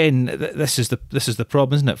 Which again, this is the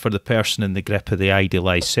problem, isn't it, for the person in the grip of the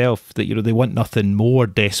idealised self, that they want nothing more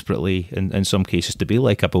desperately in some cases to be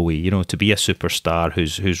like a Bowie, to be a superstar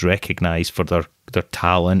who's recognised for their their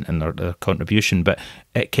talent and their contribution, but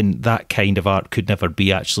that kind of art could never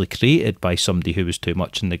be actually created by somebody who was too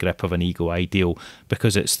much in the grip of an ego ideal,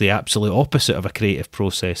 because it's the absolute opposite of a creative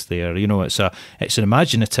process there. It's an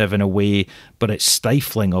imaginative in a way, but it's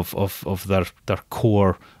stifling of their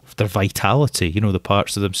core, their vitality, the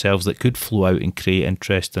parts of themselves that could flow out and create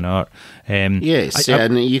interesting art. And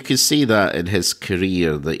you can see that in his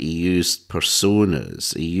career, that he used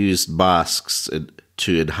personas, he used masks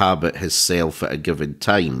to inhabit his self at a given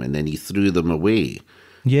time, and then he threw them away.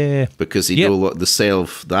 Yeah. Because he knew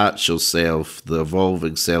the actual self, the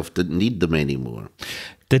evolving self, didn't need them anymore.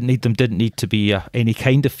 Didn't need to be any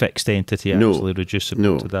kind of fixed entity, actually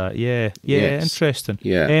reducible to that. Interesting.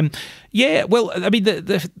 Well, I mean,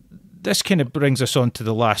 this kind of brings us on to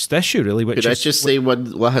the last issue, really. Could I just say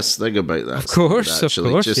one last thing about that? Of course.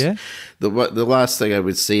 The last thing I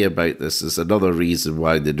would say about this is another reason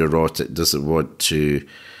why the neurotic doesn't want to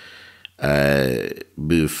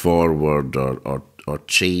move forward or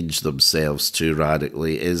change themselves too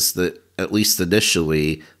radically is that, at least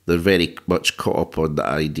initially, they're very much caught up on the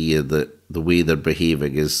idea that the way they're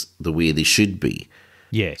behaving is the way they should be.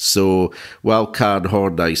 Yeah. So while Karen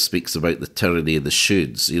Horney speaks about the tyranny of the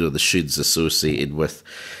shoulds, the shoulds associated with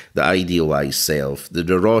the idealised self, the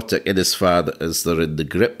neurotic, in as far as they're in the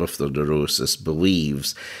grip of their neurosis,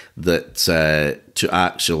 believes that to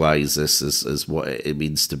actualise this is what it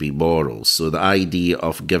means to be moral. So the idea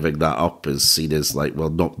of giving that up is seen as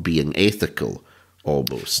not being ethical,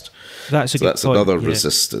 almost. That's point. Another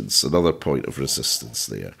resistance, another point of resistance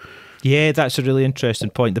there. Yeah, that's a really interesting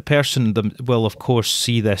point. The person will, of course,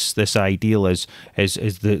 see this ideal as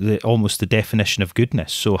the almost the definition of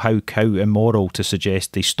goodness. So how immoral to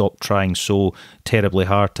suggest they stop trying so terribly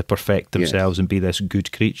hard to perfect themselves and be this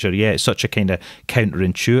good creature. Yeah, it's such a kind of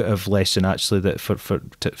counterintuitive lesson, actually, that for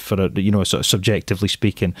sort of subjectively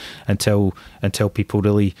speaking, until people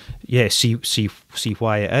really see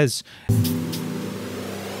why it is.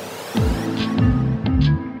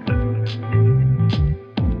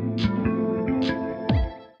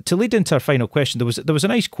 To lead into our final question, there was a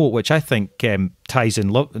nice quote which I think ties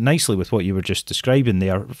in nicely with what you were just describing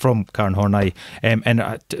there from Karen Horney in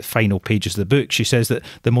the final pages of the book. She says that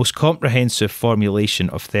the most comprehensive formulation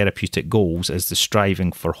of therapeutic goals is the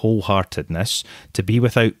striving for wholeheartedness, to be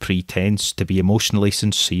without pretense, to be emotionally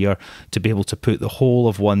sincere, to be able to put the whole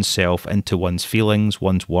of oneself into one's feelings,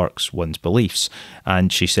 one's works, one's beliefs.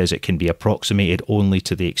 And she says it can be approximated only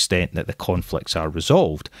to the extent that the conflicts are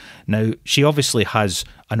resolved. Now, she obviously has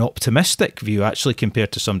an optimistic view, actually,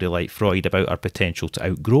 compared to somebody like Freud, about our potential to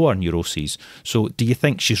outgrow our neuroses. So do you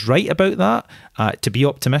think she's right about that, to be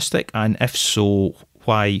optimistic? And if so,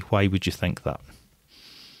 why would you think that?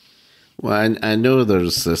 Well, I know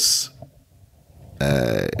there's this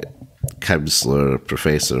counsellor,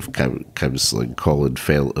 professor of counselling, Colin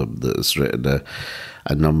Feltham, that has written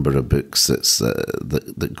a number of books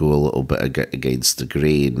that go a little bit against the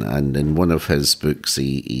grain. And in one of his books,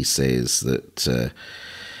 he says that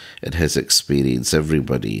in his experience,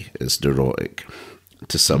 everybody is neurotic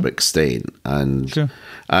to some extent. And sure.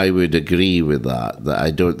 I would agree with that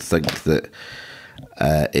I don't think that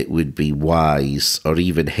it would be wise or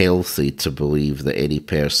even healthy to believe that any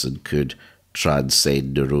person could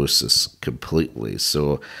transcend neurosis completely.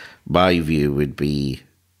 So my view would be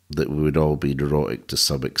that we would all be neurotic to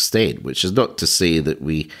some extent, which is not to say that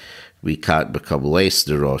we can't become less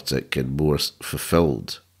neurotic and more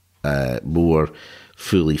fulfilled, more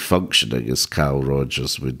fully functioning, as Carl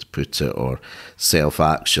Rogers would put it, or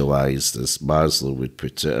self-actualized, as Maslow would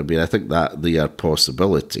put it. I mean, I think that they are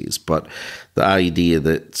possibilities, but the idea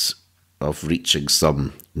that of reaching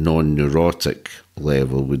some non-neurotic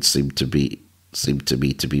level would seem to me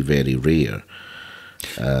to be very rare.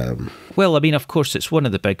 Well, I mean, of course, it's one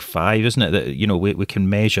of the big five, isn't it? That we can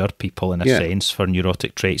measure people in a sense for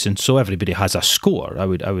neurotic traits, and so everybody has a score. I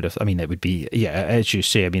would have. I mean, it would be as you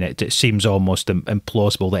say. I mean, it seems almost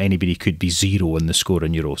implausible that anybody could be zero in the score of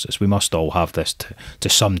neurosis. We must all have this to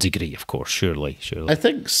some degree, of course. Surely. I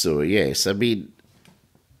think so. Yes. I mean,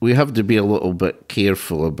 we have to be a little bit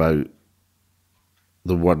careful about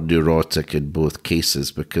the word neurotic in both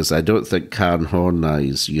cases, because I don't think Karen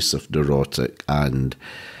Horney's use of neurotic and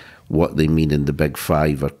what they mean in the big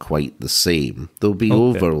five are quite the same. There'll be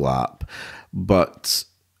overlap, but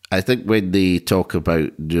I think when they talk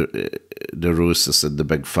about neurosis in the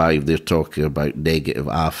big five, they're talking about negative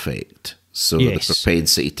affect. So the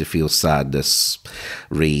propensity to feel sadness,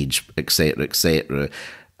 rage, etc., etc.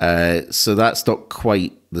 So that's not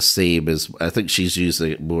quite the same as, I think she's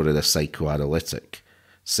using it more in a psychoanalytic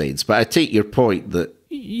sense. But I take your point that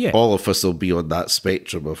all of us will be on that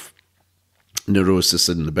spectrum of neurosis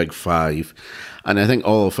in the big five. And I think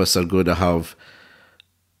all of us are going to have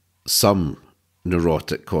some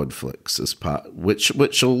neurotic conflicts as part, which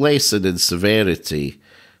will lessen in severity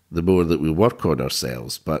the more that we work on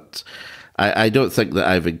ourselves. But I don't think that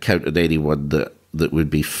I've encountered anyone that would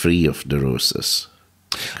be free of neurosis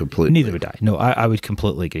completely. Neither would I. No, I would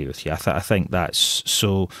completely agree with you. I think that's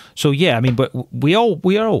so. Yeah, I mean, but we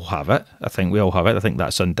all have it. I think we all have it. I think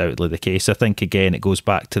that's undoubtedly the case. I think again, it goes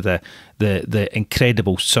back to the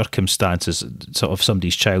incredible circumstances, sort of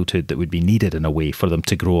somebody's childhood, that would be needed in a way for them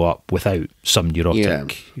to grow up without some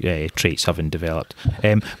neurotic traits having developed.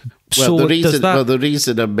 Well, the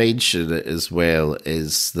reason I mention it as well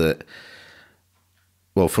is that,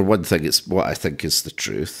 well, for one thing, it's what I think is the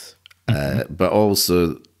truth. But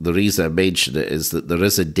also the reason I mention it is that there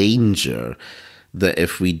is a danger that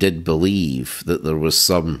if we did believe that there was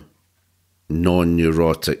some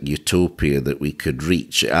non-neurotic utopia that we could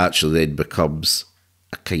reach, it actually then becomes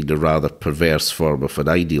a kind of rather perverse form of an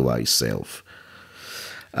idealised self.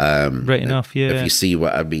 Right enough, yeah. If you see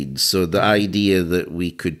what I mean. So the idea that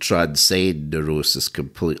we could transcend neurosis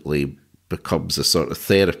completely becomes a sort of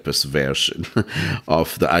therapist version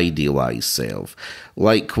of the idealised self.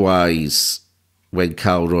 Likewise, when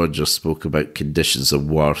Carl Rogers spoke about conditions of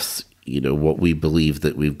worth, what we believe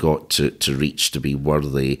that we've got to reach to be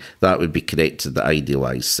worthy, that would be connected to the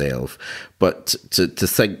idealised self. But to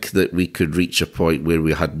think that we could reach a point where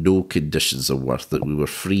we had no conditions of worth, that we were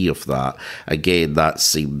free of that, again, that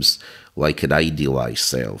seems like an idealised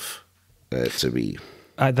self to me.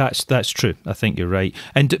 That's true. I think you're right.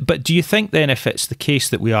 But do you think then, if it's the case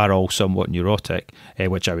that we are all somewhat neurotic,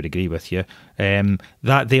 which I would agree with you,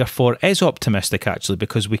 that therefore is optimistic actually,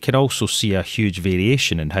 because we can also see a huge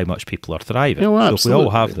variation in how much people are thriving. Oh, so if we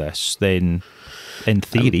all have this, then in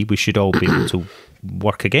theory we should all be able to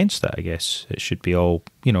work against that. I guess it should be all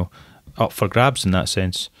up for grabs in that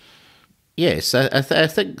sense. Yes, I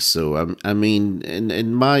think so. I mean,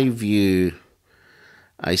 in my view,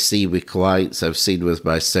 I see with clients, I've seen with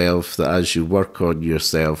myself, that as you work on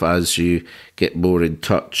yourself, as you get more in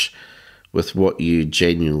touch with what you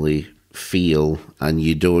genuinely feel, and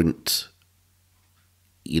you don't,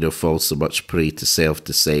 fall so much prey to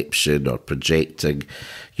self-deception or projecting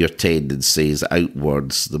your tendencies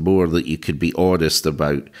outwards, the more that you can be honest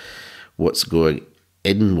about what's going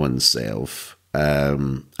in oneself,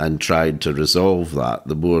 and trying to resolve that,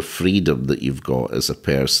 the more freedom that you've got as a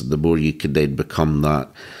person, the more you can then become that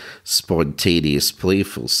spontaneous,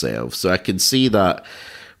 playful self. So I can see that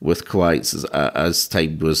with clients as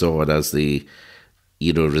time goes on, as they,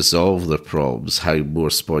 resolve their problems, how more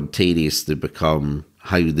spontaneous they become,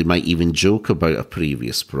 how they might even joke about a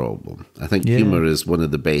previous problem. I think humour is one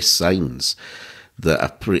of the best signs that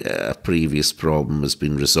a previous problem has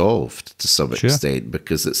been resolved to some extent,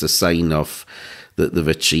 because it's a sign of that they've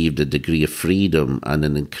achieved a degree of freedom and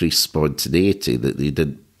an increased spontaneity that they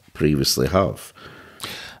didn't previously have.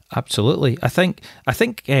 Absolutely. I think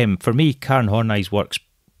for me, Karen Horney's work's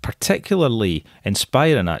particularly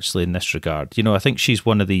inspiring actually in this regard. I think she's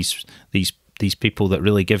one of these people that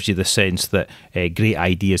really gives you the sense that great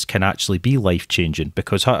ideas can actually be life-changing,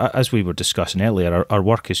 because as we were discussing earlier, our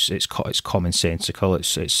work is commonsensical,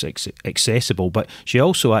 it's accessible, but she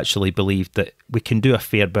also actually believed that we can do a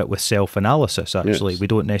fair bit with self-analysis, actually. Yes. We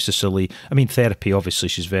don't necessarily, therapy, obviously,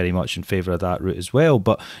 she's very much in favour of that route as well,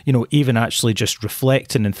 but, even actually just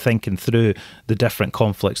reflecting and thinking through the different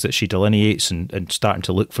conflicts that she delineates and starting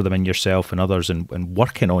to look for them in yourself and others and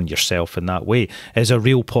working on yourself in that way is a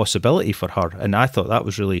real possibility for her. And I thought that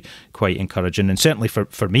was really quite encouraging. And certainly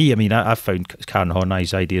for me, I've found Karen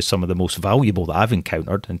Horney's ideas some of the most valuable that I've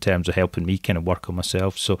encountered in terms of helping me kind of work on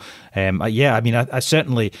myself. So, I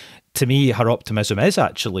certainly, to me, her optimism is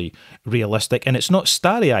actually realistic, and it's not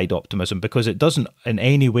starry-eyed optimism, because it doesn't in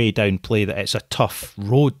any way downplay that it's a tough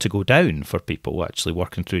road to go down for people actually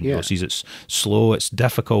working through neuroses. It's slow, it's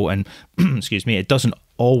difficult, and excuse me, it doesn't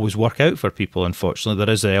always work out for people, unfortunately.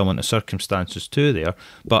 There is an element of circumstances too there,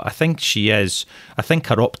 but I think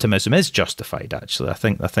her optimism is justified, actually. I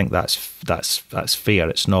think that's fair.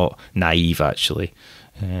 It's not naive, actually.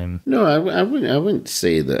 No, I wouldn't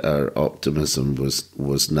say that our optimism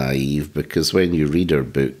was naive, because when you read her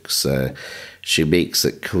books, she makes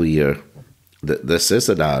it clear that this is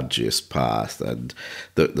an arduous path, and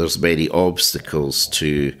that there's many obstacles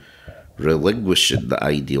to relinquishing the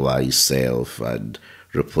idealised self and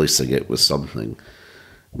replacing it with something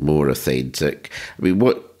more authentic.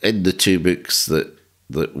 What in the two books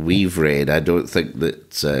that we've read, I don't think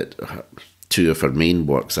that two of her main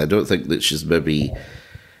works, I don't think that she's maybe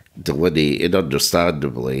delineated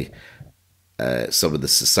understandably some of the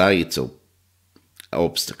societal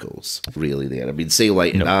obstacles really there. I mean, say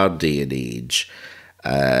like in our day and age,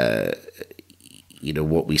 what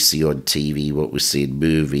we see on TV, what we see in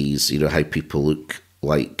movies, how people look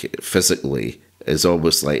like physically is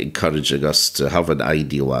almost like encouraging us to have an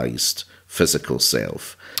idealised physical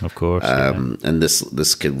self. Of course. And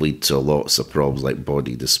this can lead to lots of problems like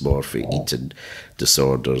body dysmorphia, eating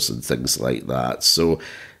disorders and things like that. So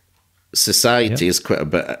society is quite a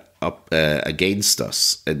bit up against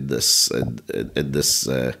us in this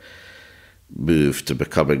move to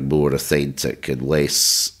becoming more authentic and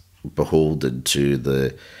less beholden to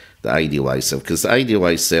the idealised self, because the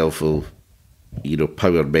idealised self will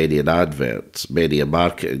power many an advert, many a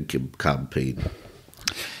marketing campaign.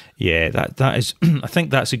 Yeah, that is. I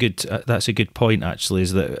think that's a good point. Actually,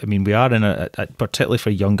 is that, I mean, we are in a particularly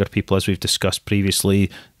for younger people, as we've discussed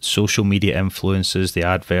previously, social media influences, the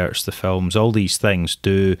adverts, the films, all these things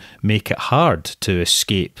do make it hard to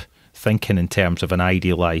escape thinking in terms of an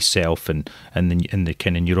idealised self and the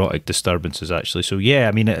kind of neurotic disturbances, actually. So yeah,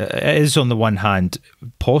 I mean, it is on the one hand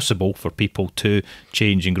possible for people to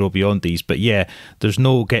change and grow beyond these, but yeah, there's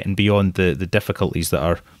no getting beyond the difficulties that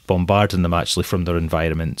are bombarding them actually from their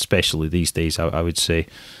environment, especially these days, I would say.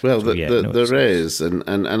 Well, so, there is,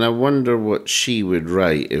 and I wonder what she would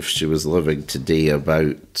write if she was living today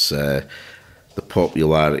about the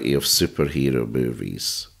popularity of superhero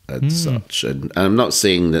movies and such. And I'm not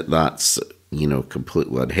saying that that's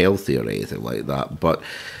completely unhealthy or anything like that, but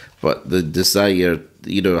the desire,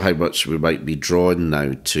 how much we might be drawn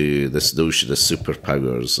now to this notion of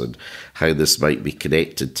superpowers and how this might be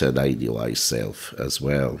connected to an idealised self as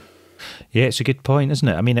well. Yeah, it's a good point, isn't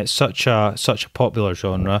it? I mean, it's such a popular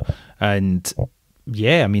genre, and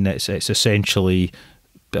yeah, I mean, it's essentially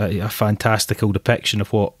a fantastical depiction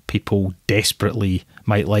of what people desperately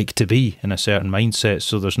might like to be in a certain mindset.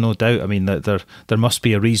 So there's no doubt. I mean, that there must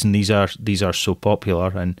be a reason these are so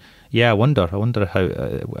popular. And yeah, I wonder how.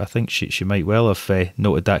 I think she might well have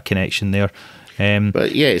noted that connection there.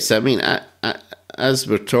 But yes, I mean, as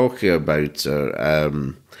we're talking about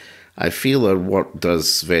her, I feel her work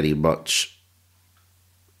does very much,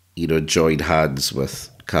 join hands with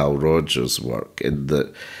Carl Rogers' work in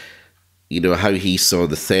that. How he saw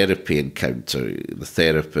the therapy encounter. The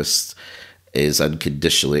therapist is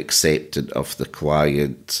unconditionally accepting of the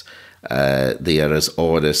client. They are as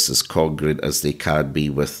honest, as congruent as they can be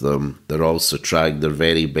with them. They're also trying their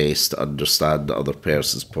very best to understand the other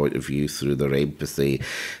person's point of view through their empathy.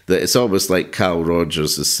 That it's almost like Carl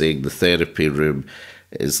Rogers is saying the therapy room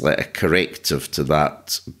is like a corrective to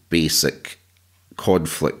that basic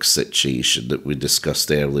conflict situation that we discussed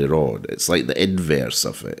earlier on. It's like the inverse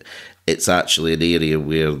of it. It's actually an area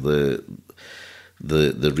where the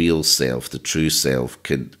real self, the true self,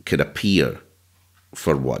 can appear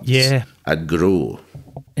for once, and grow.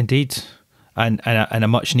 Indeed, and a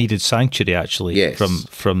much needed sanctuary actually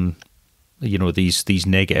from these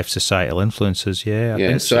negative societal influences.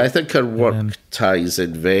 I think her work ties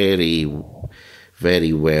in very,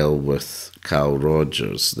 very well with Carl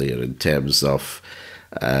Rogers there in terms of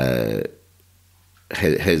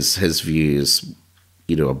his views.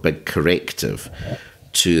 A big corrective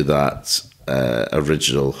to that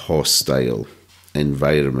original hostile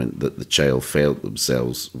environment that the child felt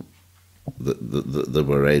themselves that they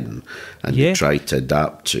were in, and they tried to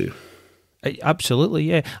adapt to. Absolutely,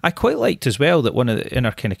 yeah. I quite liked as well that in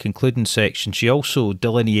her kind of concluding section, she also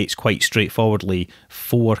delineates quite straightforwardly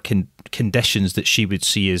 4 conditions that she would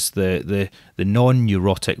see as the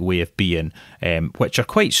non-neurotic way of being, which are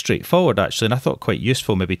quite straightforward actually, and I thought quite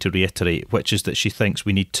useful maybe to reiterate, which is that she thinks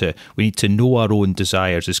we need to know our own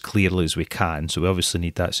desires as clearly as we can. So we obviously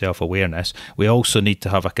need that self-awareness. We also need to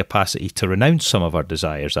have a capacity to renounce some of our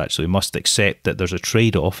desires. Actually, we must accept that there's a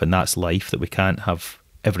trade-off, and that's life, that we can't have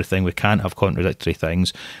everything, we can't have contradictory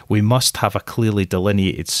things. We must have a clearly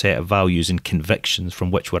delineated set of values and convictions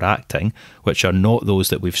from which we're acting, which are not those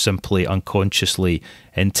that we've simply unconsciously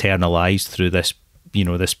internalized through this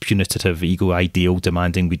punitive ego ideal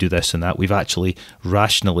demanding we do this and that. We've actually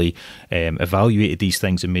rationally evaluated these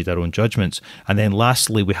things and made our own judgments. And then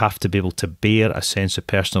lastly, we have to be able to bear a sense of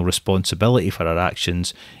personal responsibility for our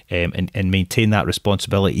actions, and maintain that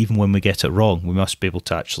responsibility even when we get it wrong. We must be able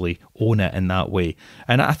to actually own it in that way.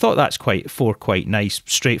 And I thought that's quite nice,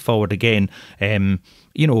 straightforward again,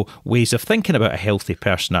 ways of thinking about a healthy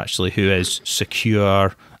person actually, who is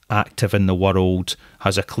secure, active in the world,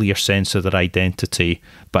 has a clear sense of their identity,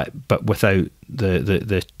 but without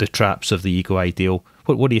the traps of the ego ideal.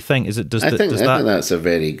 What do you think? I think that's a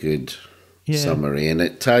very good summary, and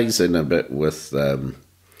it ties in a bit with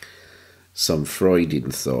some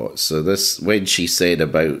Freudian thought. So this, when she said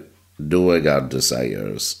about knowing our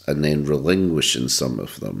desires and then relinquishing some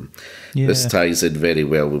of them. Yeah. This ties in very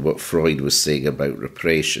well with what Freud was saying about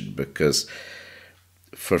repression, because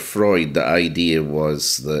for Freud, the idea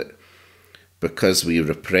was that because we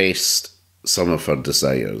repressed some of our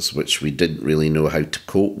desires, which we didn't really know how to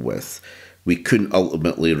cope with, we couldn't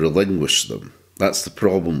ultimately relinquish them. That's the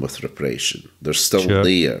problem with repression. They're still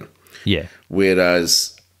there. Yeah.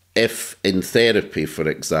 Whereas if in therapy, for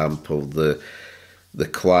example, the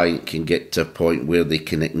client can get to a point where they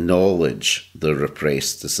can acknowledge their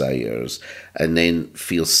repressed desires and then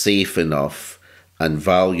feel safe enough and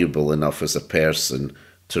valuable enough as a person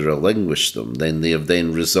to relinquish them, then they have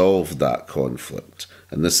then resolved that conflict.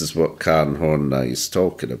 And this is what Karen Horney is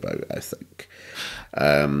talking about, I think.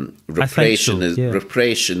 Repression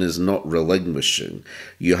is not relinquishing.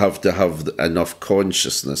 You have to have enough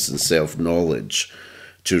consciousness and self-knowledge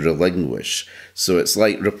to relinquish. So it's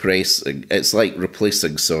like replacing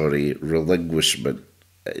relinquishment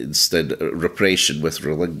repression with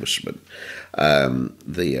relinquishment.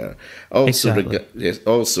 There. Also,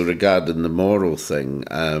 also regarding the moral thing,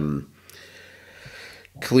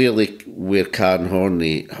 clearly where Karen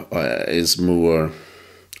Horney is more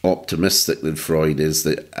optimistic than Freud is,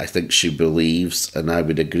 that I think she believes, and I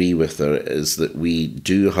would agree with her, is that we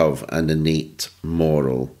do have an innate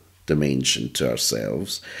moral dimension to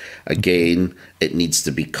ourselves. Again, it needs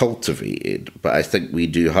to be cultivated, but I think we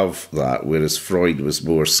do have that, whereas Freud was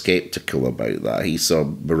more sceptical about that. He saw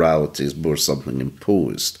morality as more something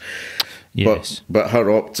imposed. Yes. But her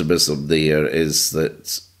optimism there is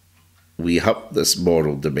that we have this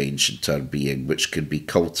moral dimension to our being which can be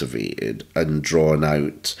cultivated and drawn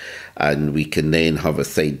out, and we can then have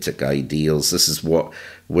authentic ideals. This is what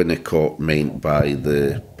Winnicott meant by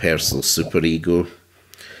the personal superego,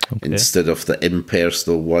 instead of the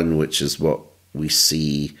impersonal one, which is what we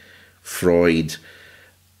see Freud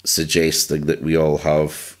suggesting that we all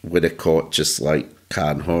have. Winnicott, just like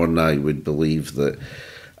Karen Horney, would believe that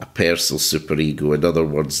a personal superego, in other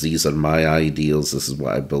words, these are my ideals, this is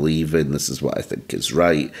what I believe in, this is what I think is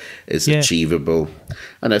right, is achievable.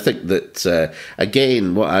 And I think that,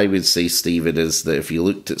 again, what I would say, Stephen, is that if you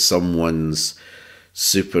looked at someone's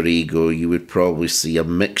superego, you would probably see a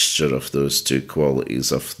mixture of those two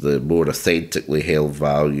qualities, of the more authentically held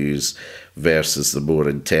values versus the more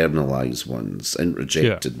internalized ones,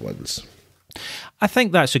 introjected ones. I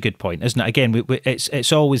think that's a good point, isn't it? Again,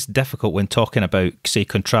 it's always difficult when talking about, say,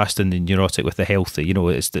 contrasting the neurotic with the healthy. You know,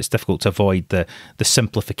 it's difficult to avoid the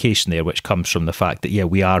simplification there, which comes from the fact that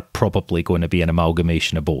we are probably going to be an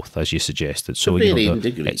amalgamation of both, as you suggested. So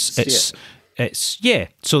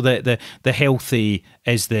So the healthy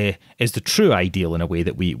is the true ideal in a way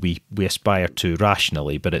that we aspire to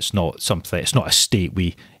rationally, but it's not something. It's not a state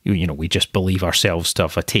we just believe ourselves to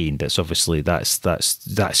have attained. It's obviously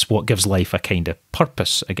that's what gives life a kind of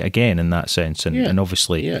purpose again in that sense, and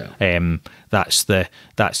obviously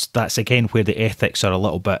that's again where the ethics are a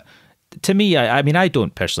little bit. To me, I mean, I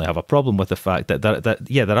don't personally have a problem with the fact that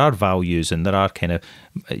there are values and there are kind of,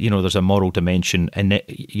 there's a moral dimension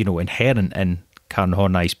inherent in Karen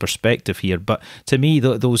Horney's perspective here. But to me,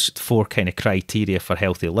 those four kind of criteria for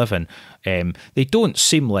healthy living, they don't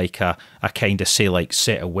seem like a kind of, say, like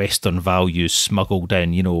set of Western values smuggled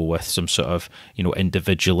in, with some sort of,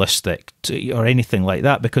 individualistic or anything like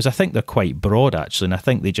that, because I think they're quite broad, actually, and I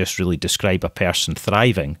think they just really describe a person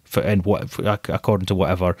thriving according to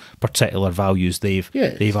whatever particular values they've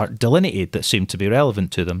delineated that seem to be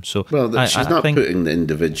relevant to them. So, she's not putting the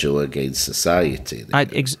individual against society.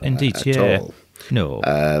 Indeed, at all. No,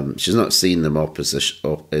 she's not seeing them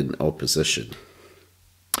in opposition.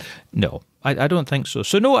 No, I don't think so.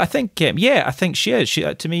 So no, I think I think she is.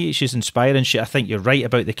 To me, she's inspiring. I think you're right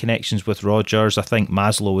about the connections with Rogers. I think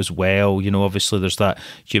Maslow as well. Obviously there's that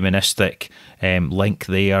humanistic link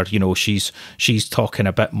there. She's talking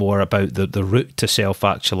a bit more about the route to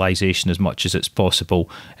self-actualization as much as it's possible.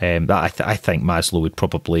 That I think Maslow would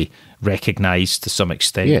probably recognise to some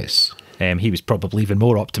extent. Yes. He was probably even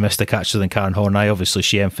more optimistic actually than Karen Horney. Obviously,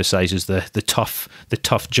 she emphasises the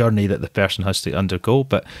tough journey that the person has to undergo.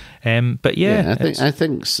 But I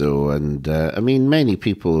think so. And I mean, many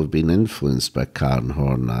people have been influenced by Karen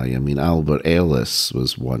Horney. I mean, Albert Ellis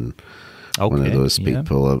was one of those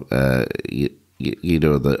people. The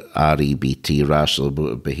REBT, rational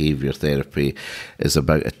emotive behaviour therapy, is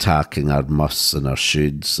about attacking our musts and our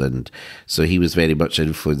shoulds, and so he was very much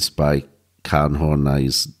influenced by Karen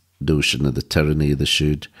Horney's notion of the tyranny of the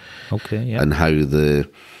should, and how the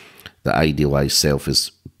idealised self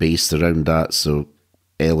is based around that. So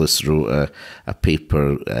Ellis wrote a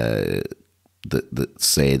paper that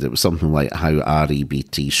said it was something like how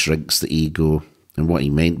REBT shrinks the ego, And what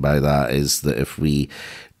he meant by that is that if we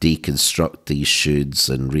deconstruct these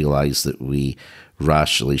shoulds and realise that we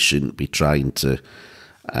rationally shouldn't be trying to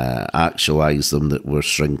actualise them, that we're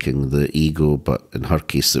shrinking the ego, but in her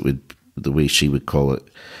case, it would, the way she would call it,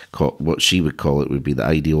 what she would call it would be the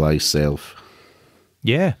idealised self.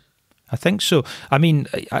 Yeah, I think so. I mean,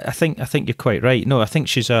 I think you're quite right. No, I think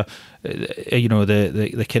she's the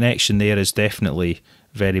connection there is definitely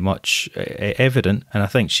very much evident, and I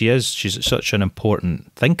think she's such an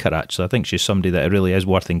important thinker. Actually, I think she's somebody that really is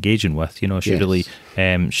worth engaging with. You know, she really,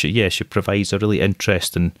 she provides a really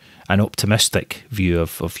interesting and optimistic view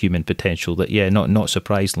of human potential that, not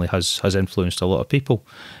surprisingly, has influenced a lot of people.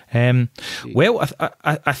 Well,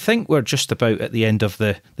 I think we're just about at the end of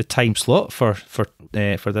the time slot for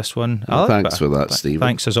this one. Well, Alec, thanks for that, Stephen.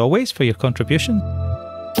 Thanks as always for your contribution.